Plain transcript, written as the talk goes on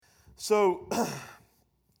So,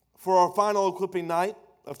 for our final equipping night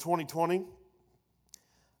of 2020,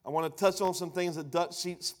 I want to touch on some things that Dutch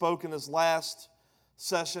Sheets spoke in his last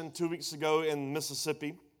session 2 weeks ago in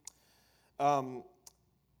Mississippi. And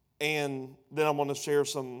then I want to share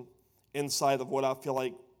some insight of what I feel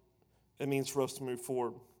like it means for us to move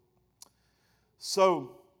forward.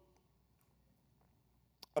 So,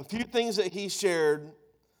 a few things that he shared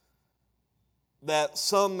that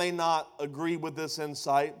some may not agree with this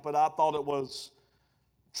insight, but I thought it was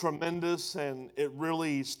tremendous and it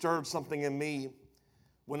really stirred something in me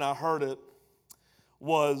when I heard it,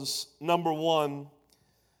 was number one,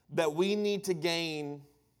 that we need to gain,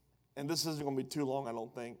 and this isn't going to be too long, I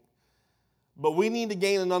don't think, but we need to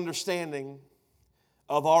gain an understanding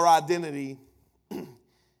of our identity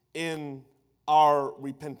in our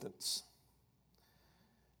repentance.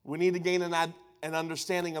 We need to gain an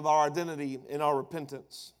understanding of our identity in our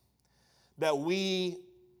repentance, that we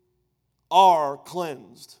are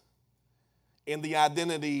cleansed in the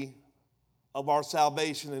identity of our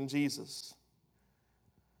salvation in Jesus.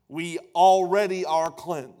 We already are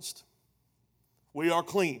cleansed. We are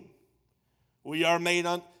clean. We are made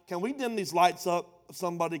Can we dim these lights up?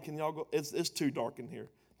 Somebody, can y'all go? It's too dark in here.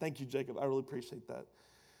 Thank you, Jacob. I really appreciate that.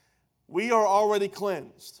 We are already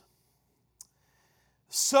cleansed.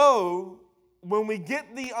 So, when we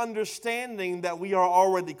get the understanding that we are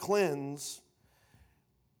already cleansed,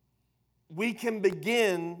 we can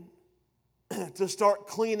begin to start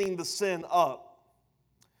cleaning the sin up.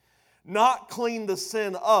 Not clean the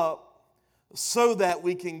sin up so that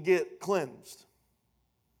we can get cleansed.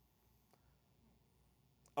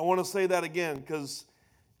 I want to say that again because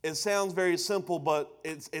it sounds very simple, but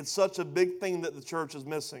it's such a big thing that the church is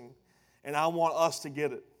missing, and I want us to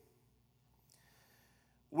get it.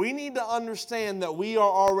 We need to understand that we are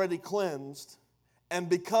already cleansed, and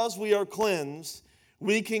because we are cleansed,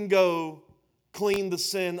 we can go clean the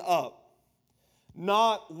sin up.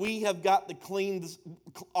 Not we have got to clean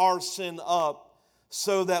our sin up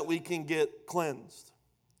so that we can get cleansed.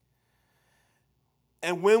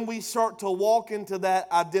 And when we start to walk into that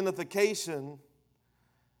identification,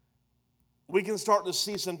 we can start to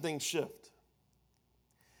see some things shift.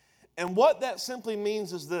 And what that simply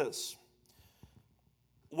means is this.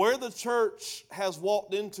 Where the church has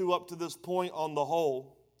walked into up to this point on the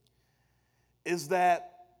whole is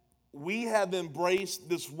that we have embraced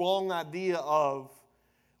this wrong idea of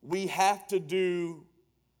we have to do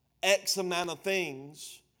X amount of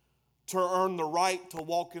things to earn the right to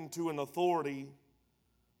walk into an authority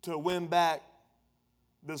to win back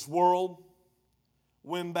this world,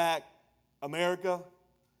 win back America,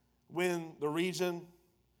 win the region,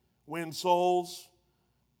 win souls,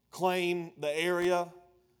 claim the area,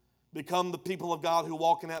 become the people of God who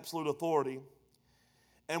walk in absolute authority.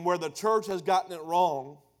 And where the church has gotten it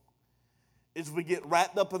wrong is we get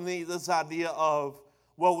wrapped up in this idea of,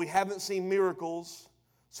 well, we haven't seen miracles,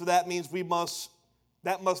 so that means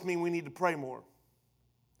that must mean we need to pray more.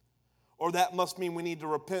 Or that must mean we need to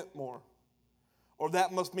repent more. Or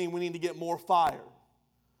that must mean we need to get more fire.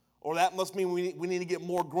 Or that must mean we need to get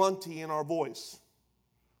more grunty in our voice.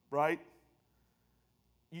 Right?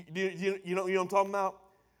 You know what I'm talking about?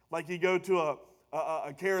 Like you go to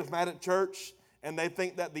a charismatic church and they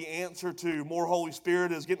think that the answer to more Holy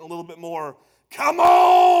Spirit is getting a little bit more, come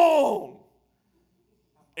on,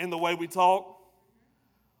 in the way we talk.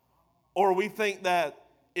 Or we think that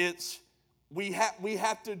we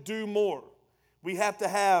have to do more. We have to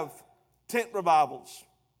have tent revivals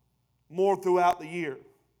more throughout the year.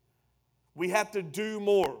 We have to do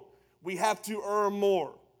more. We have to earn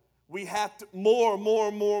more. We have to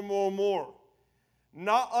more.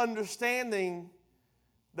 Not understanding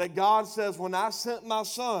that God says, when I sent my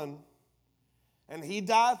son and he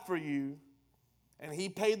died for you and he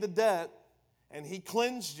paid the debt and he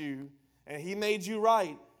cleansed you and he made you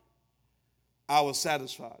right, I was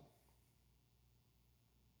satisfied.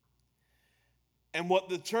 And what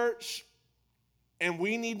the church, and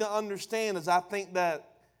we need to understand is I think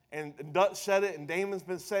that, and Dutch said it and Damon's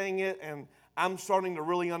been saying it and I'm starting to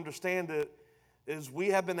really understand it, is we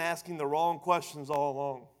have been asking the wrong questions all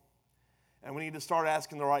along. And we need to start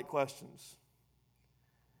asking the right questions.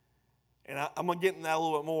 And I'm going to get into that a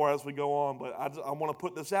little bit more as we go on, but I want to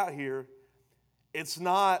put this out here. It's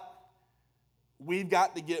not we've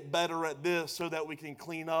got to get better at this so that we can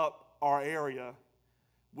clean up our area.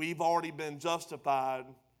 We've already been justified,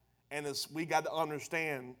 and we got to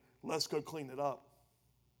understand, let's go clean it up.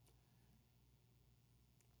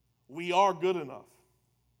 We are good enough.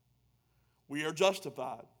 We are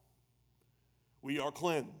justified. We are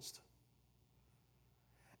cleansed.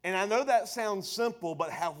 And I know that sounds simple, but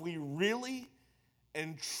have we really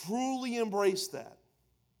and truly embrace that.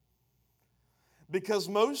 Because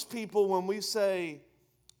most people, when we say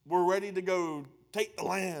we're ready to go take the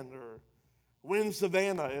land or win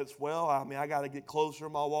Savannah, it's, I got to get closer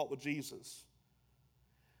in my walk with Jesus.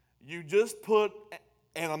 You just put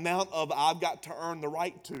an amount of I've got to earn the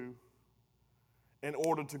right to in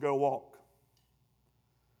order to go walk.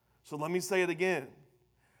 So let me say it again.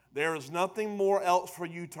 There is nothing more else for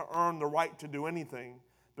you to earn the right to do anything,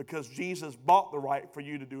 because Jesus bought the right for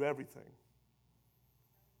you to do everything.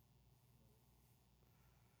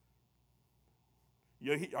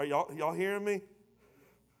 Are y'all hearing me?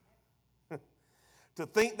 To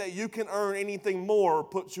think that you can earn anything more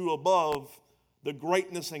puts you above the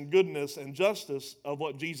greatness and goodness and justice of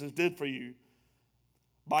what Jesus did for you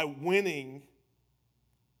by winning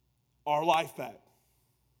our life back.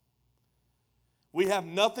 We have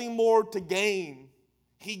nothing more to gain.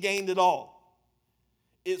 He gained it all.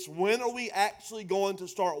 It's when are we actually going to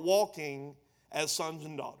start walking as sons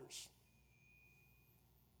and daughters?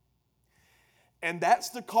 And that's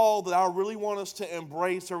the call that I really want us to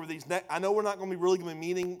embrace over these next. I know we're not going to be really going to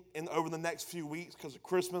be meeting over the next few weeks because of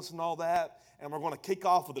Christmas and all that. And we're going to kick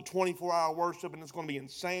off with a 24-hour worship, and it's going to be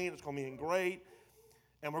insane. It's going to be great.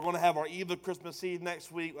 And we're going to have our Eve of Christmas Eve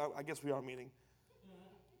next week. I guess we are meeting.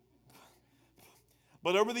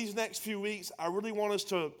 But over these next few weeks, I really want us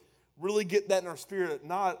to really get that in our spirit.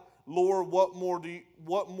 Not, Lord, what more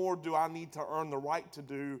do I need to earn the right to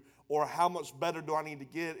do, or how much better do I need to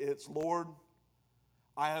get? It's, Lord,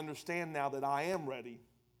 I understand now that I am ready.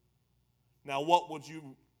 Now, what would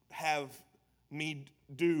you have me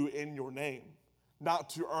do in your name? Not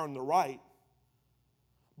to earn the right,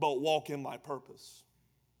 but walk in my purpose.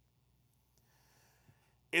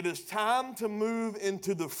 It is time to move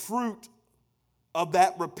into the fruit of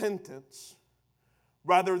that repentance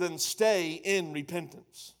rather than stay in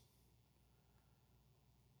repentance.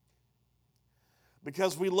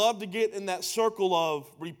 Because we love to get in that circle of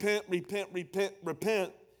repent, repent, repent,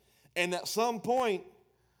 repent, and at some point,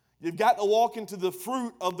 you've got to walk into the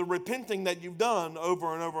fruit of the repenting that you've done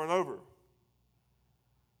over and over and over.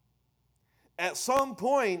 At some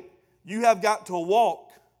point, you have got to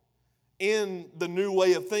walk in the new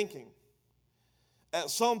way of thinking.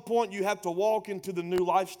 At some point, you have to walk into the new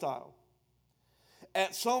lifestyle.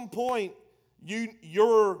 At some point,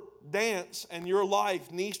 your dance and your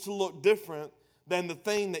life needs to look different than the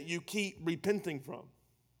thing that you keep repenting from.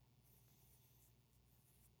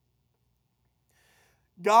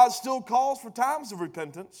 God still calls for times of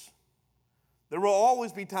repentance. There will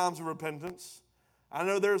always be times of repentance. I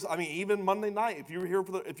know even Monday night, if you were here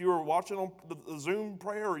if you were watching on the Zoom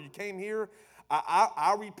prayer or you came here,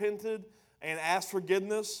 I repented and asked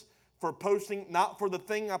forgiveness for posting, not for the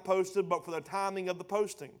thing I posted, but for the timing of the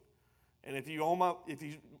posting. And if you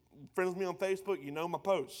friends me on Facebook, you know my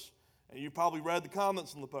posts. And you probably read the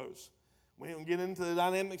comments on the post. We ain't going to get into the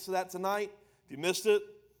dynamics of that tonight. If you missed it,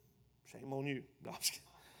 shame on you. No, I'm just kidding.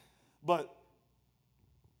 But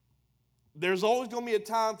there's always going to be a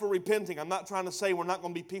time for repenting. I'm not trying to say we're not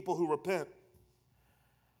going to be people who repent.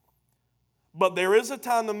 But there is a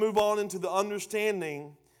time to move on into the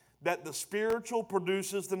understanding that the spiritual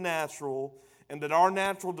produces the natural, and that our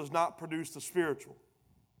natural does not produce the spiritual.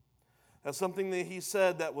 That's something that he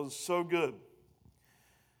said that was so good.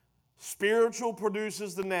 Spiritual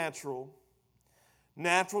produces the natural.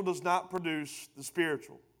 Natural does not produce the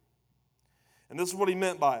spiritual. And this is what he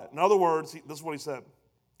meant by it. In other words, this is what he said.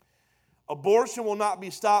 Abortion will not be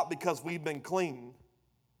stopped because we've been clean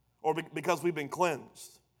or because we've been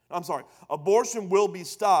cleansed. I'm sorry. Abortion will be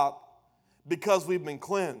stopped because we've been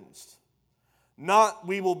cleansed. Not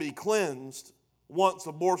we will be cleansed once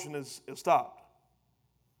abortion is stopped.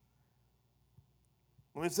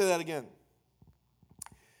 Let me say that again.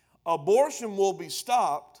 Abortion will be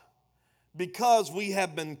stopped because we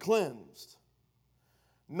have been cleansed.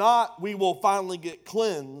 Not we will finally get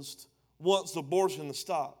cleansed once abortion is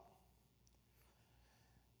stopped.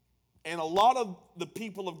 And a lot of the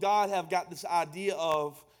people of God have got this idea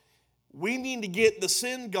of we need to get the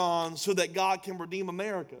sin gone so that God can redeem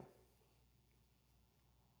America.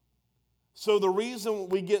 So the reason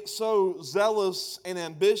we get so zealous and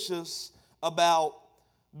ambitious about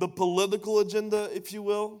the political agenda, if you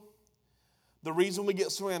will, the reason we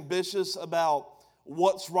get so ambitious about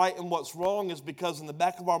what's right and what's wrong is because in the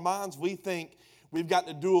back of our minds we think we've got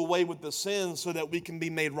to do away with the sin so that we can be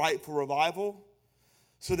made right for revival,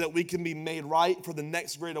 so that we can be made right for the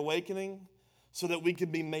next great awakening, so that we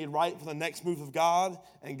can be made right for the next move of God.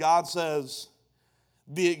 And God says,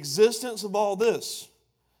 the existence of all this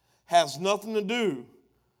has nothing to do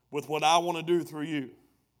with what I want to do through you.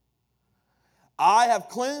 I have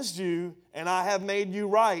cleansed you and I have made you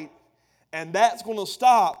right. And that's going to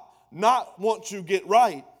stop not once you get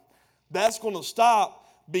right. That's going to stop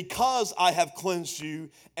because I have cleansed you,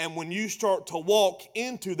 and when you start to walk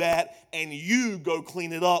into that and you go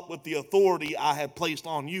clean it up with the authority I have placed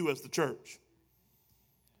on you as the church.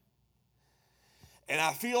 And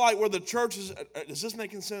I feel like where the church is this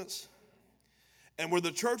making sense? And where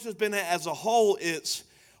the church has been at as a whole, it's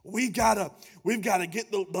we've got to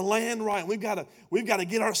get the land right. We've got to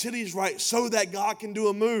get our cities right so that God can do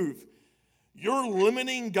a move. You're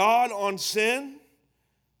limiting God on sin.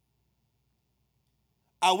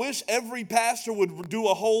 I wish every pastor would do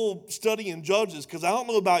a whole study in Judges, because I don't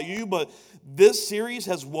know about you, but this series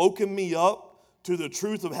has woken me up to the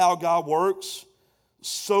truth of how God works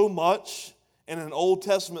so much in an Old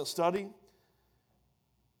Testament study.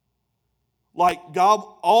 Like God,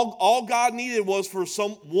 all God needed was for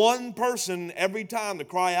one person every time to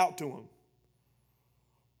cry out to him.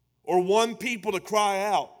 Or one people to cry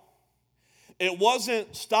out. It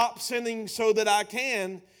wasn't stop sinning so that I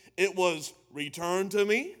can. It was return to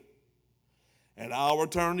me, and I'll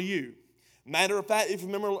return to you. Matter of fact, if you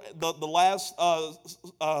remember the last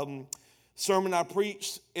sermon I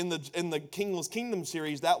preached in the Kingdom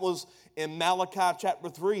series, that was in Malachi chapter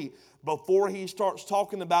 3. Before he starts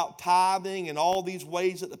talking about tithing and all these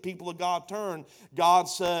ways that the people of God turn, God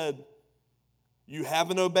said, you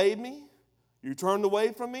haven't obeyed me, you turned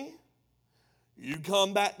away from me, you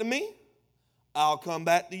come back to me, I'll come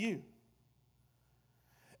back to you.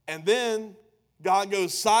 And then God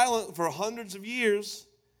goes silent for hundreds of years,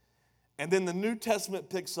 and then the New Testament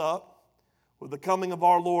picks up with the coming of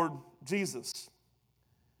our Lord Jesus.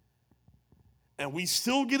 And we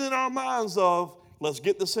still get in our minds of, let's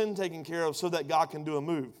get the sin taken care of so that God can do a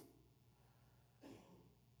move.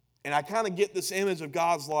 And I kind of get this image of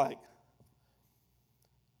God's like,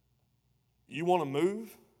 you want to move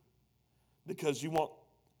because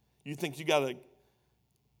you think you got to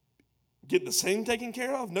get the sin taken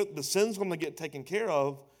care of? No, the sin's going to get taken care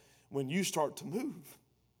of when you start to move.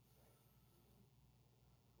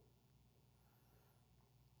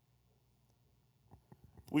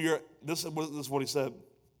 This is what he said.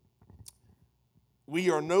 We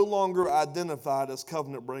are no longer identified as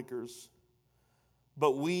covenant breakers,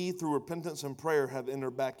 but we, through repentance and prayer, have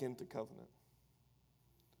entered back into covenant.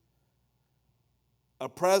 A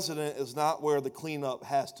president is not where the cleanup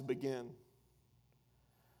has to begin.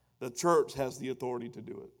 The church has the authority to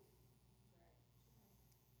do it.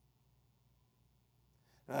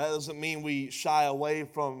 Now, that doesn't mean we shy away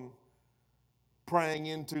from praying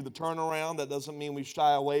into the turnaround. That doesn't mean we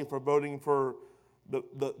shy away from voting for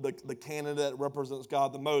the candidate that represents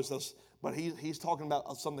God the most. But he's talking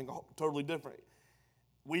about something totally different.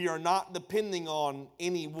 We are not depending on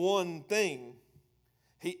any one thing.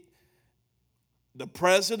 The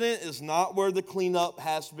president is not where the cleanup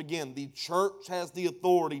has to begin. The church has the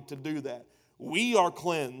authority to do that. We are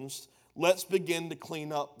cleansed. Let's begin to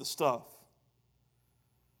clean up the stuff.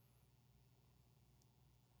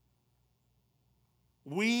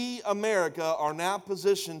 We, America, are now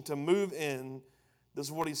positioned to move in, this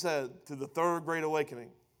is what he said, to the third great awakening.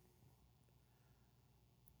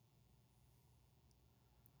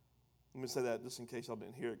 Let me say that just in case y'all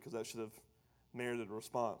didn't hear it, because that should have merited a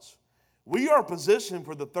response. We are positioned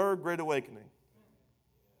for the third great awakening.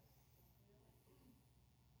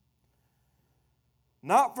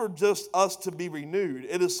 Not for just us to be renewed.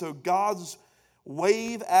 It is so God's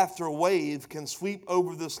wave after wave can sweep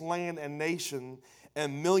over this land and nation,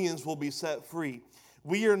 and millions will be set free.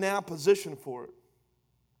 We are now positioned for it.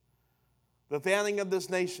 The founding of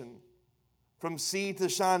this nation, from sea to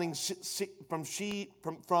shining sea,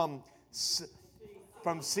 from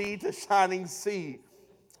sea to shining sea.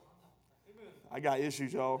 I got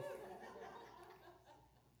issues, y'all.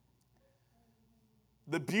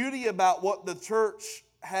 The beauty about what the church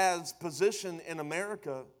has positioned in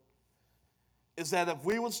America is that if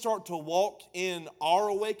we would start to walk in our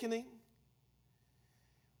awakening,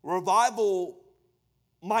 revival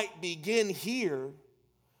might begin here,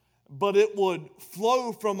 but it would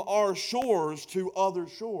flow from our shores to other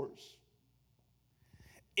shores.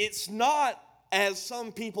 It's not, as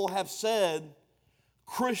some people have said,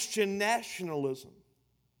 Christian nationalism.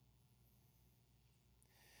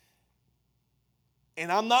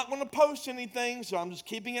 And I'm not going to post anything, so I'm just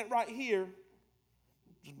keeping it right here.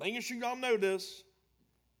 Just making sure y'all know this.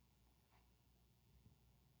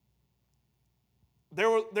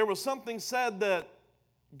 There was something said that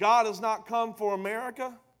God has not come for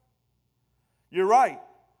America. You're right.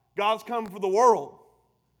 God's come for the world.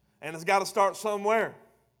 And it's got to start somewhere.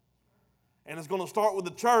 And it's going to start with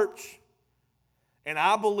the church. And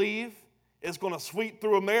I believe It's going to sweep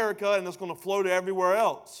through America and it's going to flow to everywhere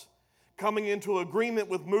else, coming into agreement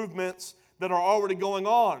with movements that are already going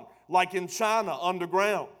on, like in China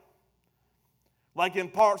underground, like in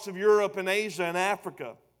parts of Europe and Asia and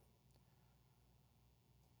Africa.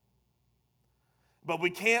 But we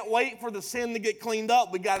can't wait for the sin to get cleaned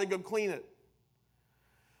up. We got to go clean it.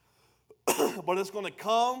 But it's going to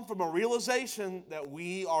come from a realization that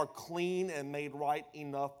we are clean and made right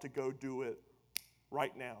enough to go do it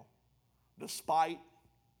right now, despite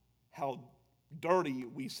how dirty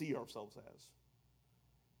we see ourselves as.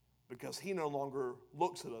 Because he no longer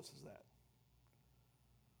looks at us as that.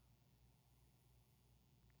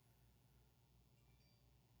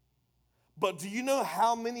 But do you know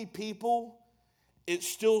how many people it's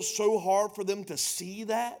still so hard for them to see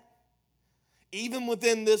that? Even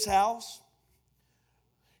within this house?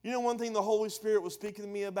 You know one thing the Holy Spirit was speaking to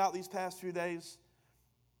me about these past few days?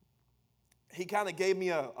 He kind of gave me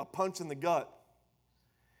a punch in the gut.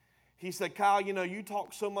 He said, Kyle, you know, you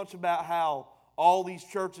talk so much about how all these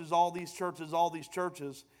churches.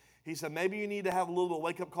 He said, maybe you need to have a little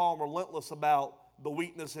wake-up call and relentless about the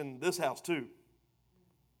weakness in this house too.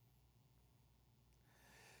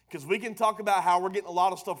 Because we can talk about how we're getting a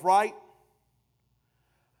lot of stuff right,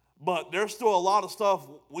 but there's still a lot of stuff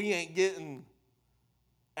we ain't getting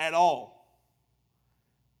at all.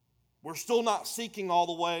 We're still not seeking all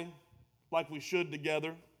the way like we should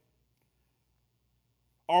together.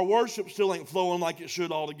 Our worship still ain't flowing like it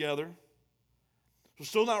should altogether. We're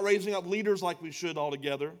still not raising up leaders like we should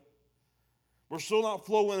altogether. We're still not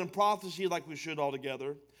flowing in prophecy like we should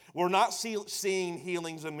altogether. We're not seeing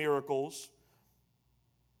healings and miracles.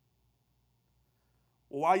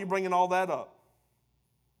 Well, why are you bringing all that up?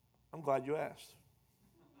 I'm glad you asked.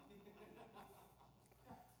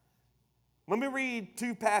 Let me read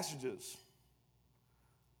two passages.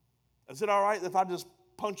 Is it all right if I just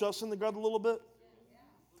punch us in the gut a little bit?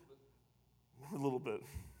 A little bit.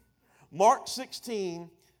 Mark 16,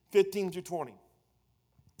 15 through 20.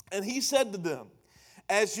 And he said to them,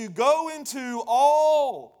 as you go into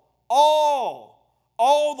all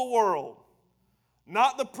the world,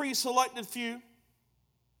 not the pre-selected few,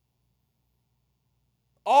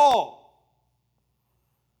 all,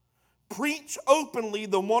 preach openly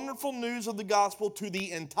the wonderful news of the gospel to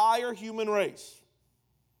the entire human race.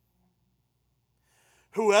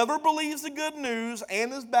 Whoever believes the good news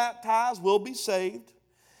and is baptized will be saved,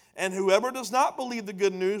 and whoever does not believe the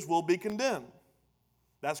good news will be condemned.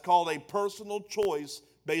 That's called a personal choice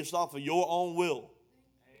based off of your own will.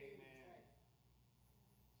 Amen.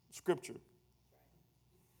 Scripture.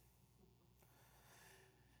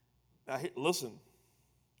 Now, listen.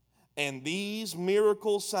 And these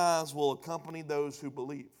miracle signs will accompany those who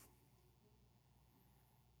believe.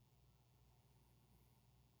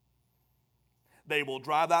 They will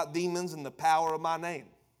drive out demons in the power of my name.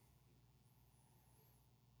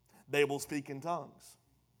 They will speak in tongues.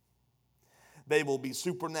 They will be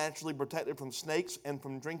supernaturally protected from snakes and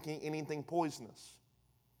from drinking anything poisonous.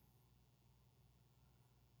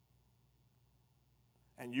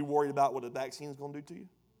 And you worried about what a vaccine is going to do to you?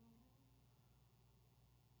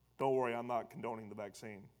 Don't worry, I'm not condoning the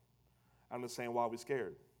vaccine. I'm just saying why we're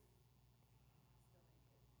scared.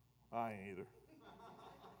 I ain't either.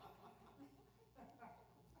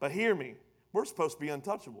 But hear me, we're supposed to be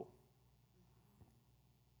untouchable.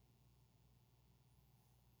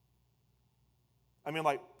 I mean,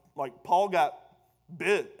 like Paul got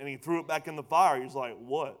bit and he threw it back in the fire. He's like,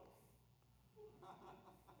 what?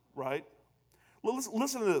 Right?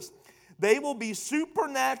 Listen to this. They will be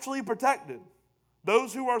supernaturally protected.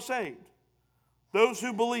 Those who are saved. Those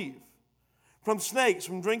who believe. From snakes,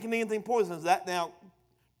 from drinking anything poisonous. Is that now,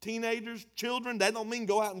 teenagers, children, that don't mean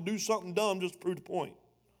go out and do something dumb just to prove the point.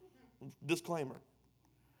 Disclaimer.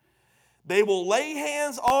 They will lay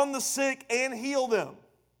hands on the sick and heal them.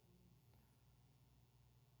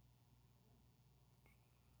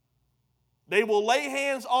 They will lay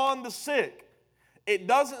hands on the sick. It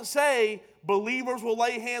doesn't say believers will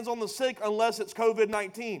lay hands on the sick unless it's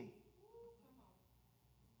COVID-19.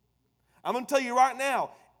 I'm going to tell you right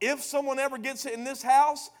now, if someone ever gets it in this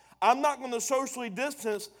house, I'm not going to socially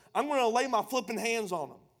distance. I'm going to lay my flipping hands on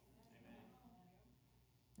them.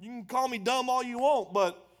 You can call me dumb all you want,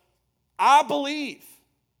 but I believe.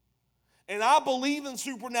 And I believe in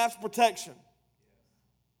supernatural protection.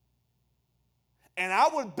 And I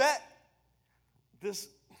would bet this,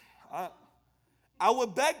 I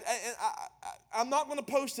would bet, I'm not going to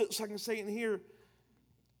post it so I can say it in here.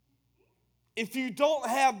 If you don't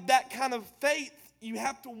have that kind of faith, you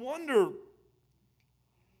have to wonder,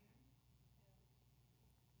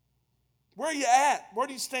 where are you at? Where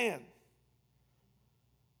do you stand?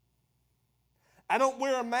 I don't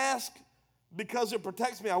wear a mask because it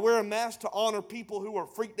protects me. I wear a mask to honor people who are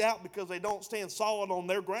freaked out because they don't stand solid on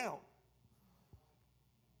their ground.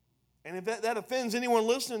 And if that offends anyone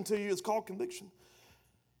listening to you, it's called conviction.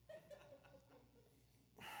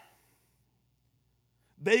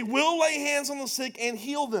 They will lay hands on the sick and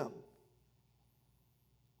heal them.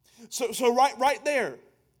 So right there,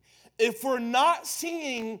 if we're not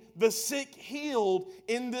seeing the sick healed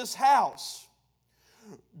in this house,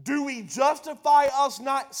 do we justify us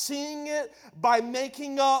not seeing it by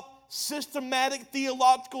making up systematic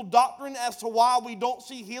theological doctrine as to why we don't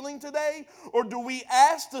see healing today? Or do we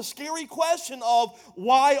ask the scary question of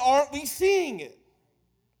why aren't we seeing it?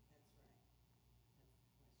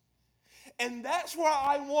 And that's where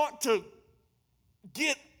I want to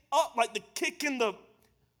get up, like the kick in the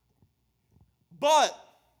butt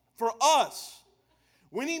for us.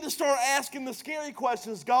 We need to start asking the scary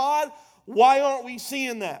questions. God, why aren't we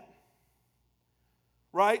seeing that?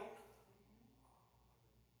 Right?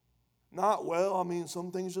 Not, well, I mean,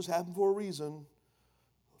 some things just happen for a reason.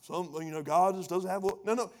 God just doesn't have.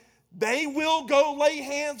 No. They will go lay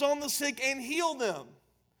hands on the sick and heal them.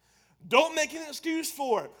 Don't make an excuse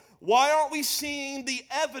for it. Why aren't we seeing the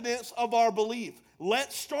evidence of our belief?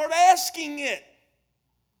 Let's start asking it.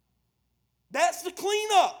 That's the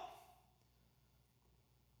cleanup.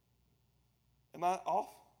 Am I off?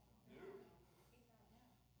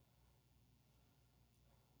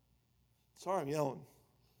 Sorry, I'm yelling.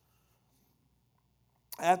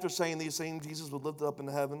 After saying these things, Jesus was lifted up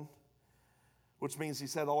into heaven, which means he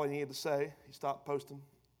said all he needed to say. He stopped posting.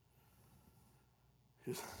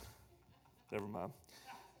 Never mind.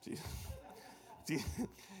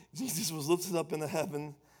 Jesus was lifted up into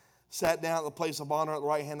heaven, sat down at the place of honor at the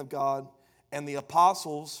right hand of God, and the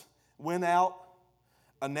apostles went out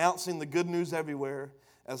announcing the good news everywhere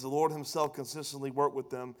as the Lord himself consistently worked with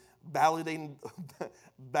them, validating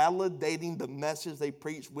the message they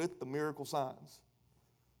preached with the miracle signs.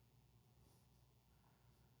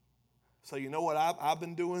 So you know what I've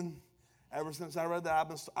been doing ever since I read that?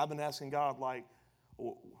 I've been asking God, like,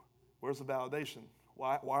 where's the validation?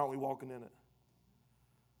 Why aren't we walking in it?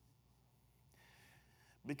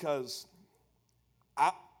 Because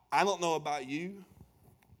I don't know about you,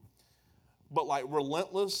 but like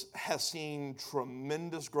Relentless has seen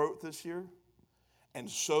tremendous growth this year and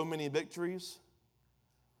so many victories.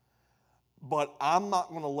 But I'm not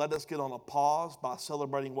going to let us get on a pause by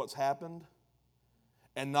celebrating what's happened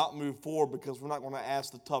and not move forward because we're not going to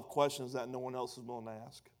ask the tough questions that no one else is willing to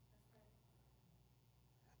ask.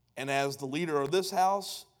 And as the leader of this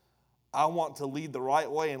house, I want to lead the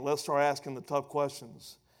right way, and let's start asking the tough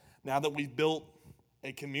questions. Now that we've built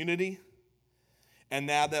a community, and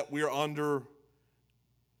now that we're under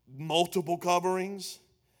multiple coverings,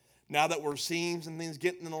 now that we're seeing some things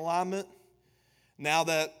getting in alignment, now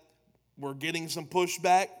that we're getting some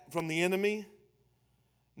pushback from the enemy,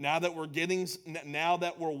 now that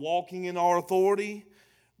we're walking in our authority,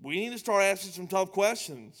 we need to start asking some tough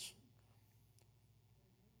questions.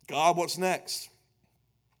 God, what's next?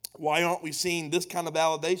 Why aren't we seeing this kind of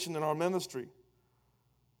validation in our ministry?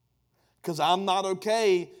 Because I'm not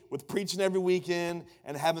okay with preaching every weekend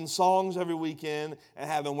and having songs every weekend and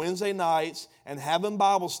having Wednesday nights and having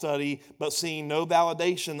Bible study, but seeing no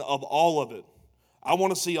validation of all of it. I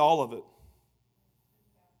want to see all of it.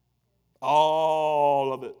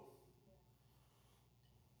 All of it.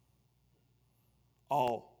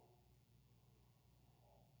 All.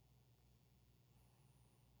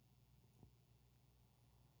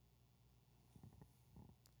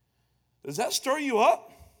 Does that stir you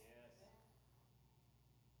up?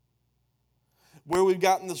 Where we've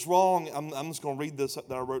gotten this wrong, I'm just going to read this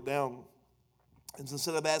that I wrote down. It's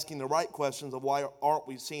instead of asking the right questions of why aren't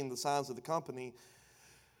we seeing the signs of the company,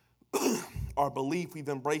 our belief, we've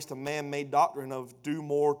embraced a man-made doctrine of do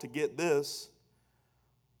more to get this.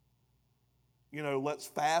 Let's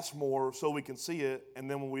fast more so we can see it. And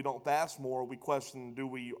then when we don't fast more, we question,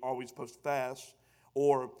 are we supposed to fast?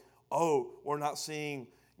 Or, we're not seeing,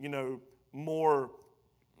 more,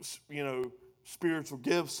 spiritual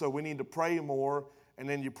gifts, so we need to pray more. And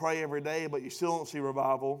then you pray every day, but you still don't see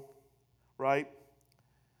revival, right?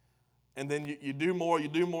 And then you do more,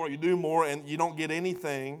 and you don't get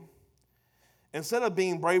anything. Instead of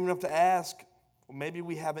being brave enough to ask, well, maybe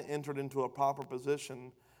we haven't entered into a proper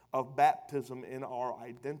position of baptism in our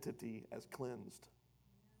identity as cleansed.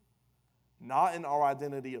 Not in our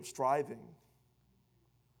identity of striving,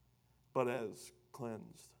 but as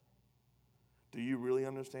cleansed. Do you really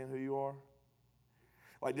understand who you are?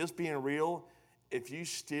 Like, just being real, if you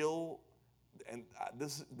still, and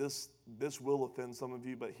this will offend some of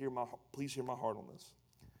you, but please hear my heart on this.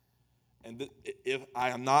 And if I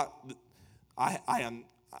am not,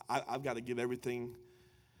 I've got to give everything.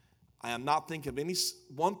 I am not thinking of any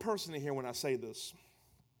one person in here when I say this.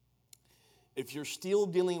 If you're still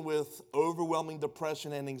dealing with overwhelming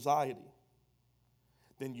depression and anxiety,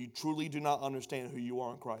 then you truly do not understand who you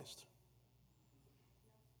are in Christ.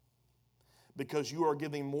 Because you are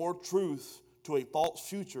giving more truth to a false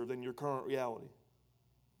future than your current reality.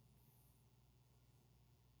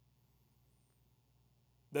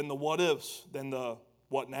 Than the what ifs, than the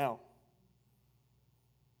what now.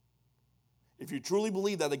 If you truly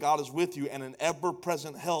believe that God is with you and an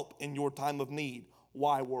ever-present help in your time of need,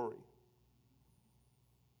 why worry?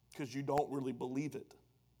 Because you don't really believe it.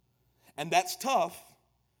 And that's tough,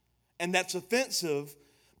 and that's offensive,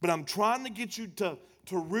 but I'm trying to get you to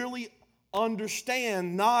really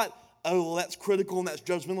understand, not, oh, well, that's critical and that's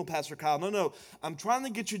judgmental, Pastor Kyle. No. I'm trying to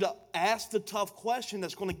get you to ask the tough question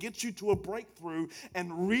that's going to get you to a breakthrough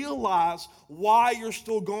and realize why you're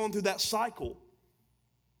still going through that cycle.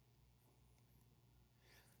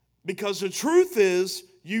 Because the truth is,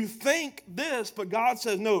 you think this, but God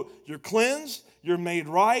says, no, you're cleansed, you're made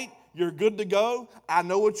right, you're good to go. I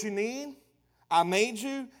know what you need. I made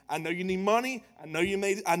you. I know you need money. I know you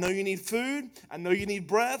need food. I know you need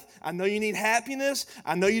breath. I know you need happiness.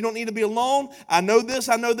 I know you don't need to be alone. I know this,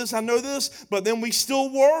 I know this, I know this. But then we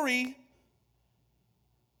still worry.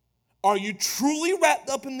 Are you truly wrapped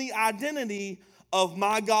up in the identity of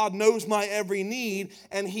my God knows my every need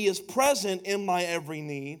and He is present in my every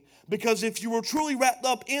need? Because if you were truly wrapped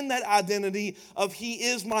up in that identity of He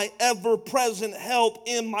is my ever-present help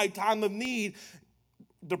in my time of need,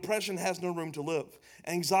 depression has no room to live.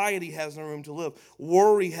 Anxiety has no room to live.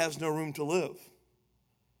 Worry has no room to live.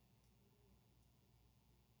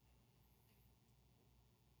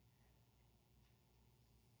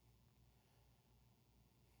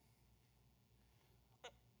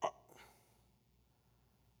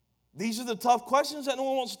 These are the tough questions that no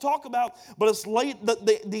one wants to talk about, but it's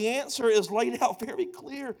the answer is laid out very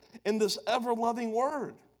clear in this ever-loving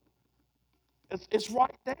word. It's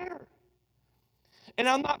right there. And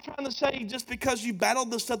I'm not trying to say just because you battled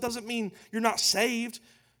this stuff doesn't mean you're not saved.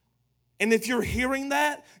 And if you're hearing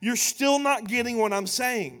that, you're still not getting what I'm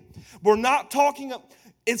saying.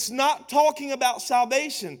 It's not talking about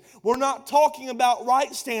salvation. We're not talking about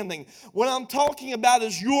right standing. What I'm talking about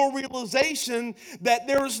is your realization that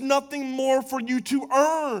there is nothing more for you to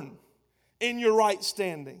earn in your right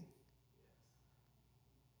standing.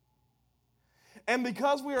 And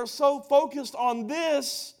because we are so focused on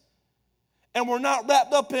this, and we're not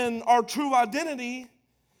wrapped up in our true identity,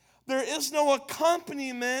 there is no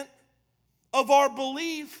accompaniment of our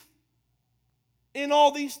belief in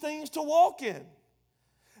all these things to walk in.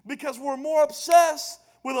 Because we're more obsessed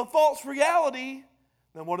with a false reality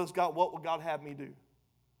than what will God have me do?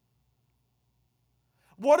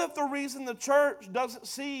 What if the reason the church doesn't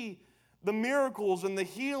see the miracles and the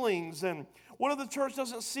healings, and what if the church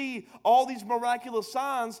doesn't see all these miraculous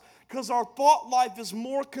signs? Because our thought life is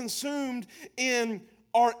more consumed in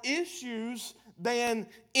our issues than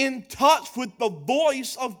in touch with the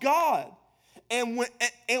voice of God. And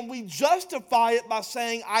we justify it by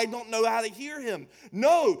saying, I don't know how to hear Him.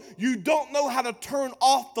 No, you don't know how to turn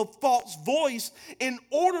off the false voice in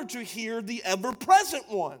order to hear the ever-present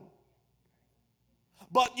one.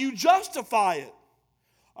 But you justify it.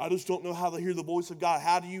 I just don't know how to hear the voice of God.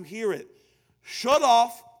 How do you hear it? Shut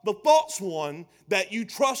off the false one that you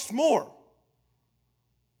trust more.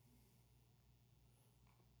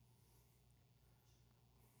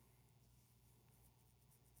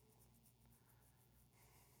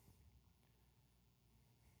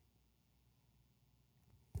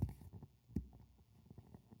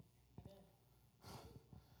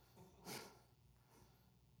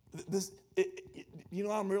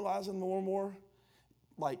 I'm realizing more and more,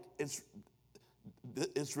 like it's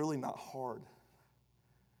really not hard.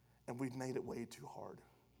 And we've made it way too hard.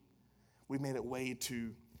 We've made it way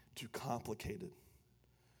too complicated.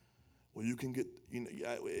 Well, you can get,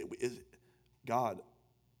 God,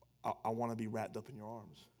 I want to be wrapped up in your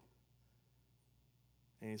arms.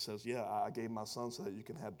 And He says, yeah, I gave my Son so that you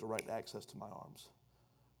can have direct access to my arms.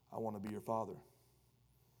 I want to be your Father.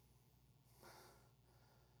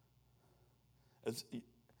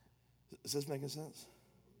 Is this making sense?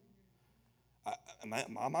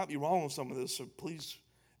 I might be wrong on some of this, so please,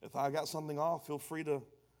 if I got something off, feel free to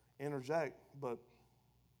interject. But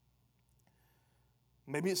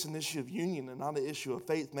maybe it's an issue of union and not an issue of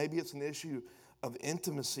faith. Maybe it's an issue of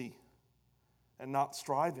intimacy and not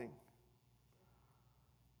striving.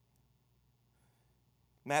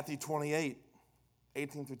 Matthew 28,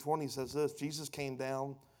 18 through 20 says this: Jesus came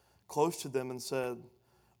down close to them and said,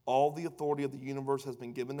 All the authority of the universe has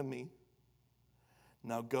been given to me.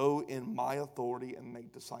 Now go in my authority and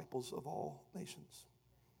make disciples of all nations.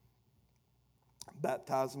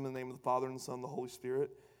 Baptize them in the name of the Father and the Son and the Holy Spirit.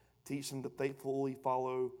 Teach them to faithfully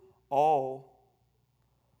follow all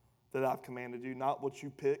that I've commanded you. Not what you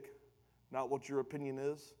pick, not what your opinion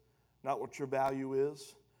is, not what your value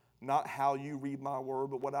is, not how you read my word,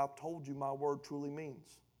 but what I've told you my word truly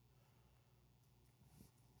means.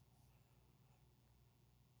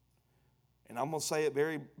 And I'm going to say it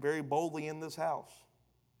very, very boldly in this house.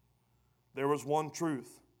 There was one truth,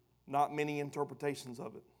 not many interpretations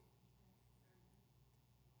of it.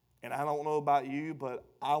 And I don't know about you, but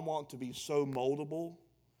I want to be so moldable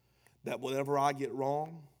that whatever I get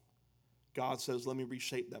wrong, God says, let me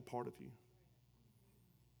reshape that part of you.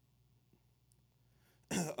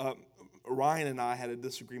 Ryan and I had a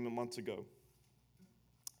disagreement months ago.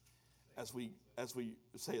 As we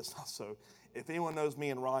say, it's not so. If anyone knows me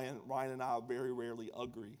and Ryan and I very rarely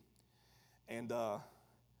agree. And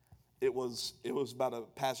it was about a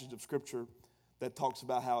passage of Scripture that talks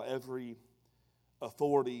about how every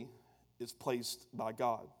authority is placed by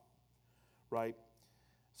God, right?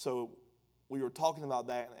 So we were talking about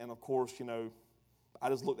that, and of course, I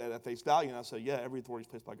just looked at it at face value, and I said, yeah, every authority is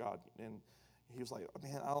placed by God. And he was like,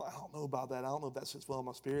 man, I don't know about that. I don't know if that sits well in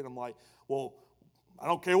my spirit. And I'm like, well, I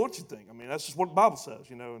don't care what you think. I mean, that's just what the Bible says,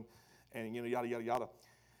 and yada, yada, yada.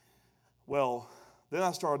 Well, then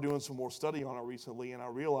I started doing some more study on it recently, and I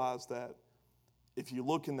realized that if you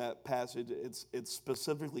look in that passage, it's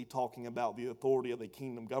specifically talking about the authority of a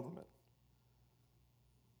kingdom government.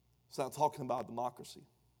 It's not talking about democracy.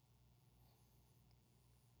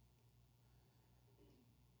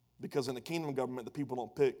 Because in a kingdom government, the people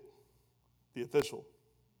don't pick the official.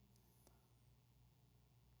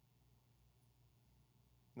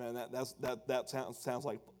 Now that sounds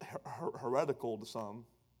like heretical to some,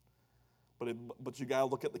 but you got to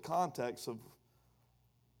look at the context of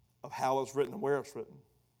how it's written and where it's written.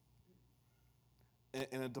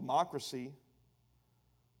 In a democracy,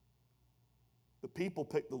 the people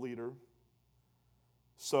pick the leader,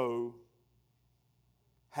 so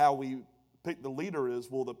how we pick the leader is,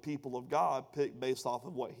 will the people of God pick based off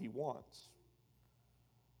of what he wants?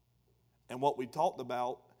 And what we talked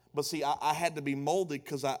about, but see, I had to be molded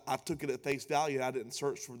because I took it at face value. I didn't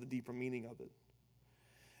search for the deeper meaning of it.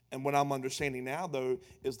 And what I'm understanding now, though,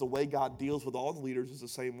 is the way God deals with all the leaders is the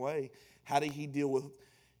same way. How did he deal with,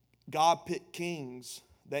 God picked kings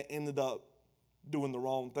that ended up doing the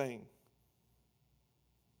wrong thing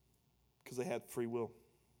because they had free will.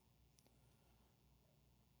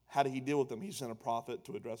 How did he deal with them? He sent a prophet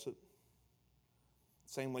to address it.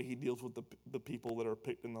 Same way he deals with the people that are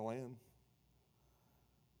picked in the land.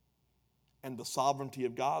 And the sovereignty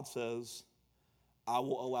of God says, I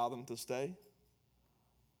will allow them to stay,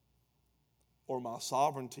 or my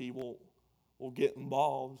sovereignty will get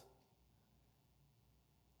involved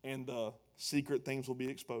and secret things will be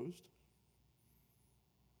exposed.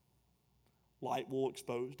 Light will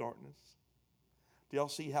expose darkness. Do y'all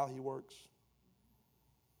see how he works?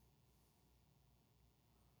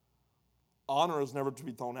 Honor is never to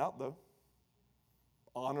be thrown out, though.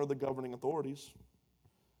 Honor the governing authorities.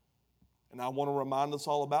 And I want to remind us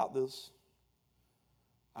all about this.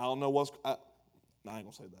 I don't know what's... I ain't going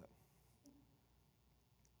to say that.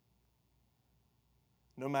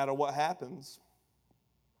 No matter what happens,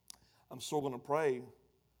 I'm still going to pray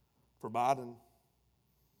for Biden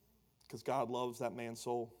because God loves that man's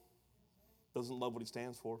soul. Doesn't love what he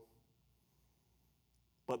stands for.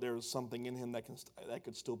 But there is something in him that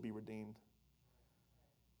could still be redeemed.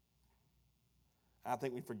 I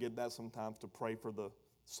think we forget that sometimes, to pray for the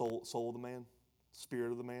soul of the man,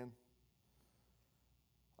 spirit of the man.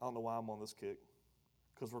 I don't know why I'm on this kick.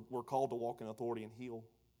 Because we're called to walk in authority and heal.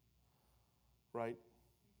 Right?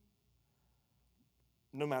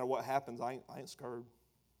 No matter what happens, I ain't scared.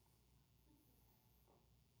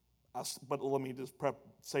 But let me just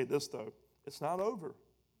say this, though. It's not over.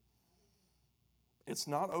 It's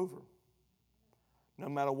not over. No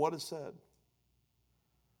matter what is said.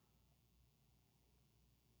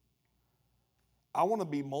 I want to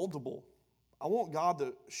be moldable. I want God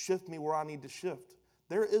to shift me where I need to shift.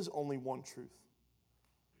 There is only one truth.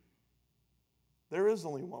 There is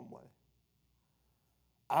only one way.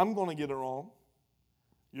 I'm going to get it wrong.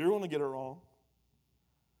 You're going to get it wrong.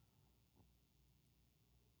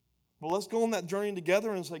 But let's go on that journey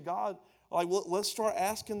together and say, God, let's start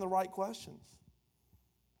asking the right questions.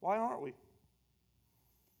 Why aren't we?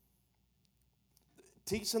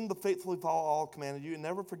 Teach them to faithfully follow all commanded you, and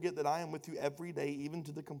never forget that I am with you every day, even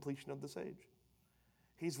to the completion of this age.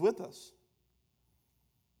 He's with us.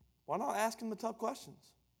 Why not ask him the tough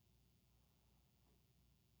questions?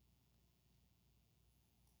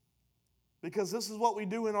 Because this is what we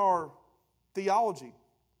do in our theology.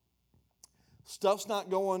 Stuff's not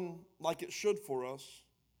going like it should for us,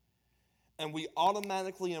 and we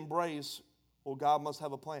automatically embrace, well, God must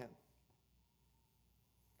have a plan.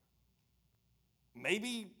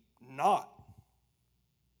 Maybe not.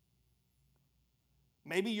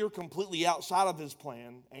 Maybe you're completely outside of his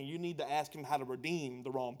plan, and you need to ask him how to redeem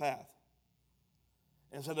the wrong path.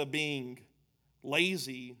 Instead of being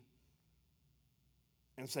lazy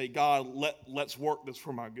and say, God, let's work this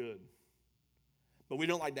for my good. But we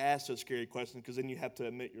don't like to ask those scary questions because then you have to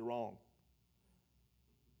admit you're wrong.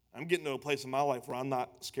 I'm getting to a place in my life where I'm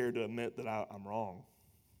not scared to admit that I'm wrong.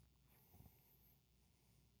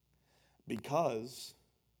 Because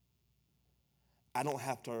I don't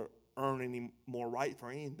have to earn any more right for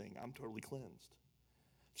anything. I'm totally cleansed.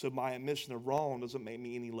 So my admission of wrong doesn't make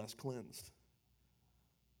me any less cleansed.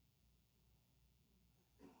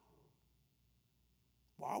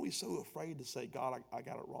 Why are we so afraid to say, God, I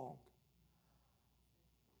got it wrong?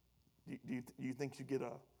 Do you think you get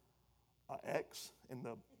a X in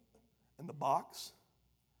the box?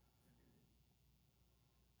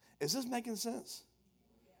 Is this making sense?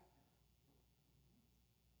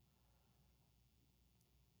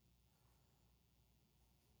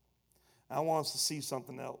 I want us to see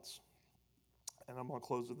something else. And I'm going to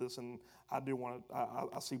close with this. And I do want to,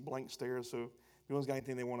 I see blank stares. So if anyone's got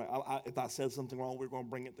anything they want to, if I said something wrong, we're going to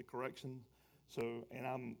bring it to correction. So, and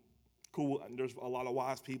I'm cool. And there's a lot of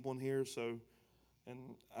wise people in here. So,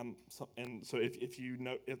 so if you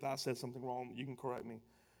know, if I said something wrong, you can correct me.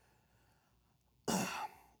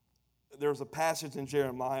 There's a passage in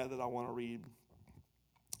Jeremiah that I want to read.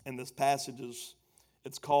 And this passage is,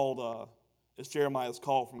 it's Jeremiah's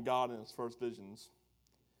call from God in his first visions.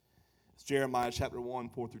 It's Jeremiah chapter 1,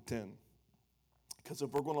 4 through 10. Because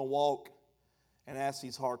if we're going to walk and ask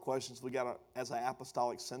these hard questions, we got to, as an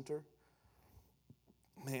apostolic center,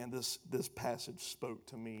 man, this passage spoke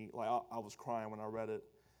to me. Like I was crying when I read it.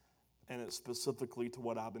 And it's specifically to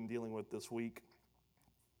what I've been dealing with this week.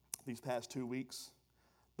 These past 2 weeks.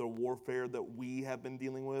 The warfare that we have been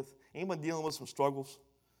dealing with. Anyone dealing with some struggles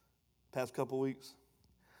past couple weeks?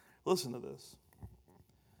 Listen to this.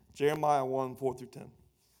 Jeremiah 1, 4 through 10.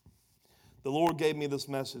 The Lord gave me this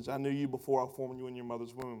message. I knew you before I formed you in your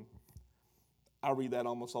mother's womb. I read that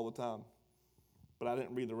almost all the time. But I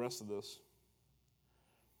didn't read the rest of this.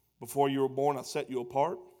 Before you were born, I set you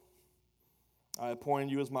apart. I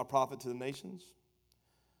appointed you as my prophet to the nations.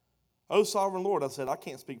 O sovereign Lord, I said, I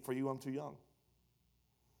can't speak for you. I'm too young.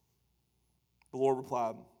 The Lord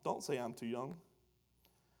replied, don't say I'm too young.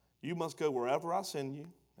 You must go wherever I send you,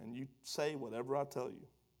 and you say whatever I tell you.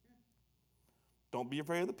 Don't be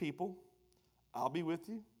afraid of the people. I'll be with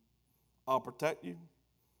you. I'll protect you.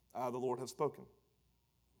 I, the Lord, have spoken.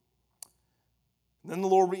 And then the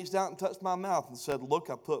Lord reached out and touched my mouth and said, look,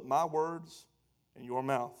 I put my words in your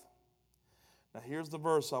mouth. Now here's the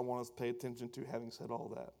verse I want us to pay attention to, having said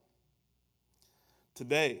all that.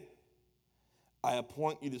 Today, I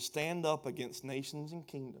appoint you to stand up against nations and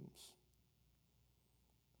kingdoms.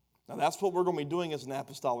 Now that's what we're going to be doing as an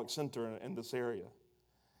apostolic center in this area.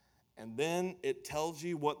 And then it tells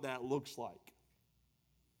you what that looks like.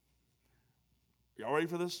 Y'all ready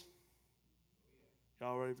for this?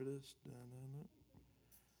 Y'all ready for this?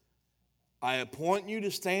 I appoint you to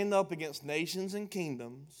stand up against nations and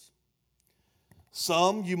kingdoms.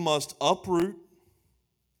 Some you must uproot.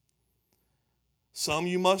 Some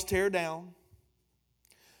you must tear down.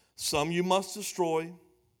 Some you must destroy.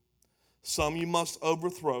 Some you must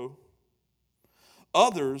overthrow.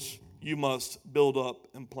 Others you must build up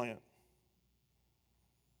and plant.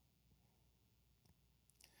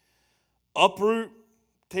 Uproot,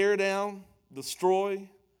 tear down, destroy,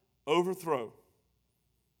 overthrow.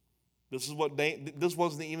 This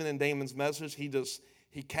wasn't even in Damon's message.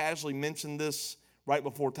 He casually mentioned this right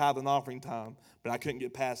before tithe and offering time, but I couldn't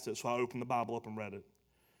get past it, so I opened the Bible up and read it.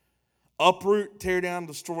 Uproot, tear down,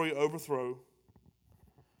 destroy, overthrow,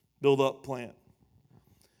 build up, plant.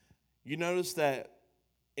 You notice that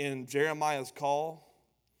in Jeremiah's call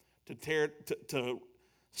to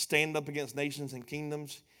stand up against nations and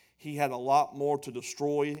kingdoms, he had a lot more to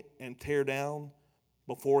destroy and tear down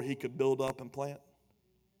before he could build up and plant.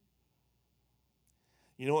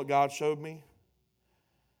 You know what God showed me?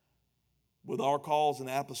 With our calls in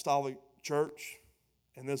the apostolic church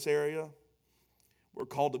in this area, we're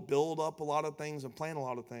called to build up a lot of things and plant a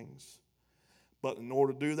lot of things. But in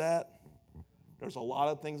order to do that, there's a lot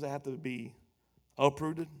of things that have to be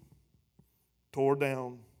uprooted, tore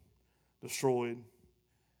down, destroyed,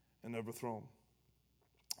 and overthrown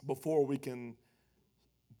before we can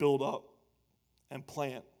build up and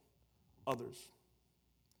plant others.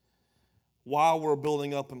 while we're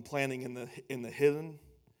building up and planning in the hidden,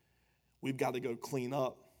 we've got to go clean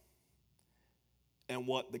up. And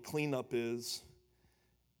what the cleanup is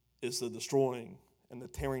the destroying and the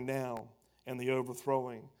tearing down and the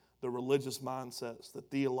overthrowing, the religious mindsets, the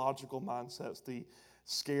theological mindsets, the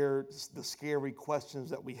scary questions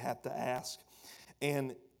that we have to ask.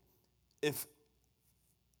 And if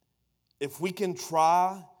we can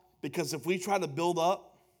try, because if we try to build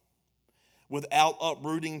up without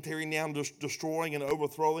uprooting, tearing down, destroying, and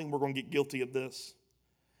overthrowing, we're going to get guilty of this.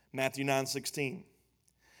 Matthew 9:16.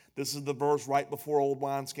 This is the verse right before old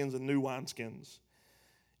wineskins and new wineskins.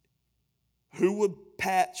 Who would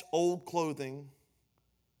patch old clothing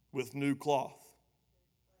with new cloth?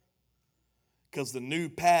 Because the new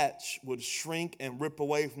patch would shrink and rip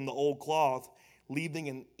away from the old cloth, leaving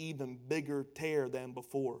an even bigger tear than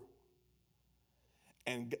before.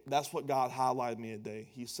 And that's what God highlighted me today.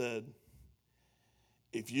 He said,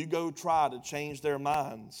 if you go try to change their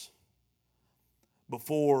minds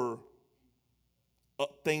before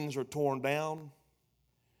things are torn down,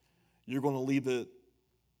 you're going to leave it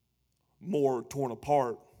more torn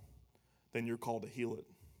apart than you're called to heal it.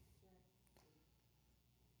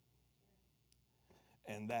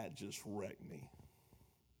 And that just wrecked me.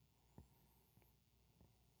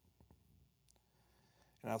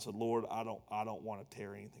 And I said, Lord, I don't want to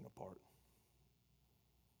tear anything apart.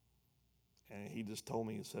 And he just told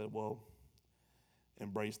me, he said, well,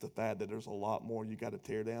 embrace the fact that there's a lot more you got to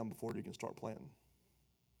tear down before you can start planting.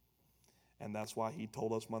 And that's why he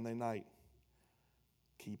told us Monday night,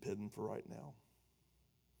 keep hidden for right now.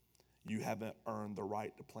 You haven't earned the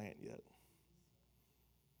right to plant yet.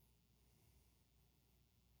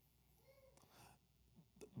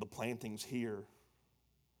 The planting's here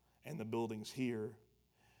and the building's here.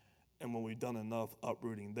 And when we've done enough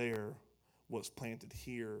uprooting there, what's planted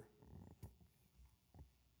here.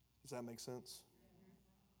 Does that make sense?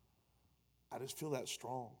 I just feel that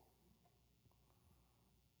strong.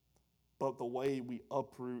 But the way we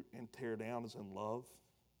uproot and tear down is in love.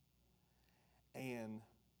 And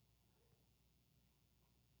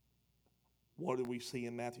what did we see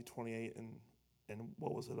in Matthew 28 and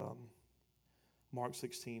what was it? Mark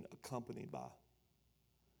 16, accompanied by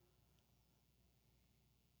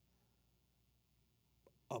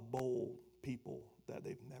a bold people that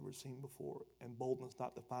they've never seen before. And boldness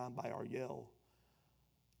not defined by our yell,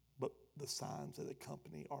 but the signs that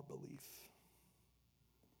accompany our belief.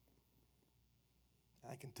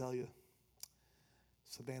 I can tell you,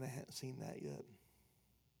 Savannah hadn't seen that yet.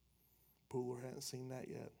 Pooler hadn't seen that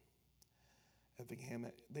yet. Effingham,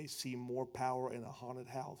 they see more power in a haunted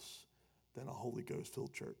house than a Holy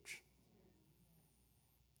Ghost-filled church.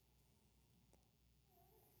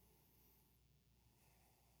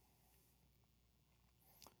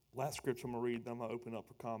 Last scripture I'm going to read, then I'm going to open up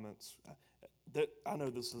for comments. I know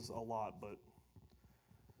this is a lot, but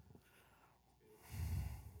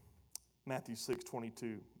Matthew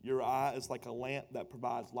 6:22. Your eye is like a lamp that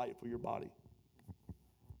provides light for your body.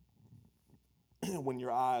 When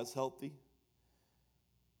your eye is healthy,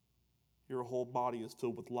 your whole body is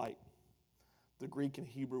filled with light. The Greek and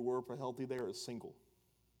Hebrew word for healthy there is single.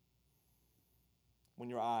 When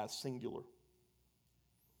your eye is singular,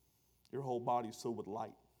 your whole body is filled with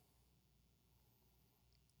light.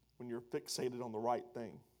 When you're fixated on the right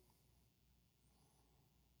thing.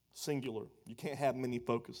 Singular. You can't have many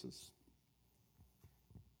focuses.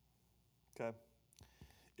 Okay?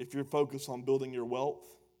 If you're focused on building your wealth,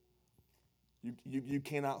 you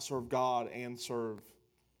cannot serve God and serve.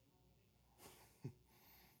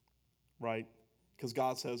 Right? Because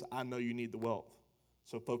God says, I know you need the wealth.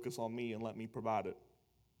 So focus on me and let me provide it.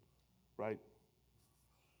 Right?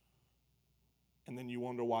 And then you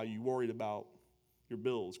wonder why you worried about your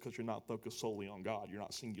bills, because you're not focused solely on God. You're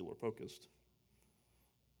not singular focused.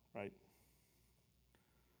 Right?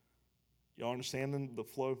 Y'all understanding the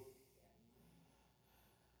flow?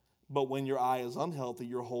 But when your eye is unhealthy,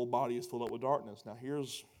 your whole body is filled up with darkness. Now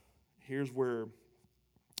here's where,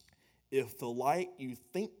 if the light you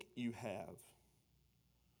think you have,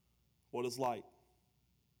 what is light?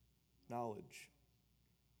 Knowledge.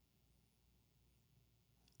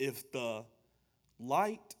 If the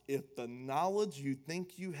knowledge you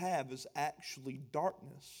think you have is actually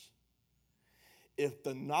darkness, if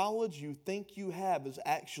the knowledge you think you have is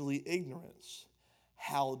actually ignorance,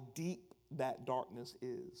 how deep that darkness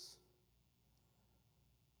is.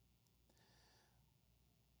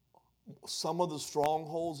 Some of the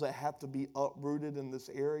strongholds that have to be uprooted in this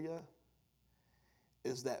area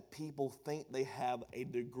is that people think they have a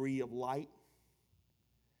degree of light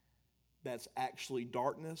that's actually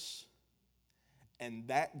darkness, and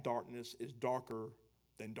that darkness is darker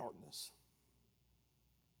than darkness.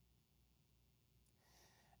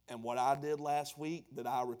 And what I did last week that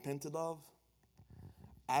I repented of,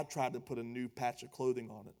 I tried to put a new patch of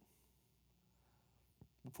clothing on it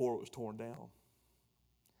before it was torn down.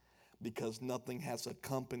 Because nothing has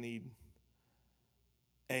accompanied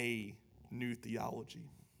a new theology.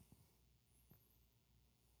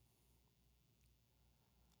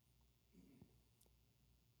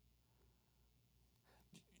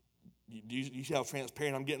 You see how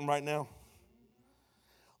transparent I'm getting right now?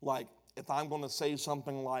 Like, if I'm going to say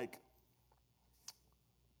something like,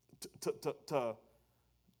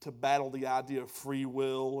 to battle the idea of free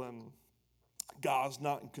will and God's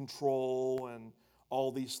not in control and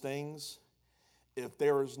all these things, if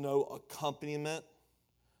there is no accompaniment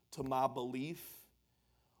to my belief,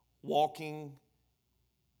 walking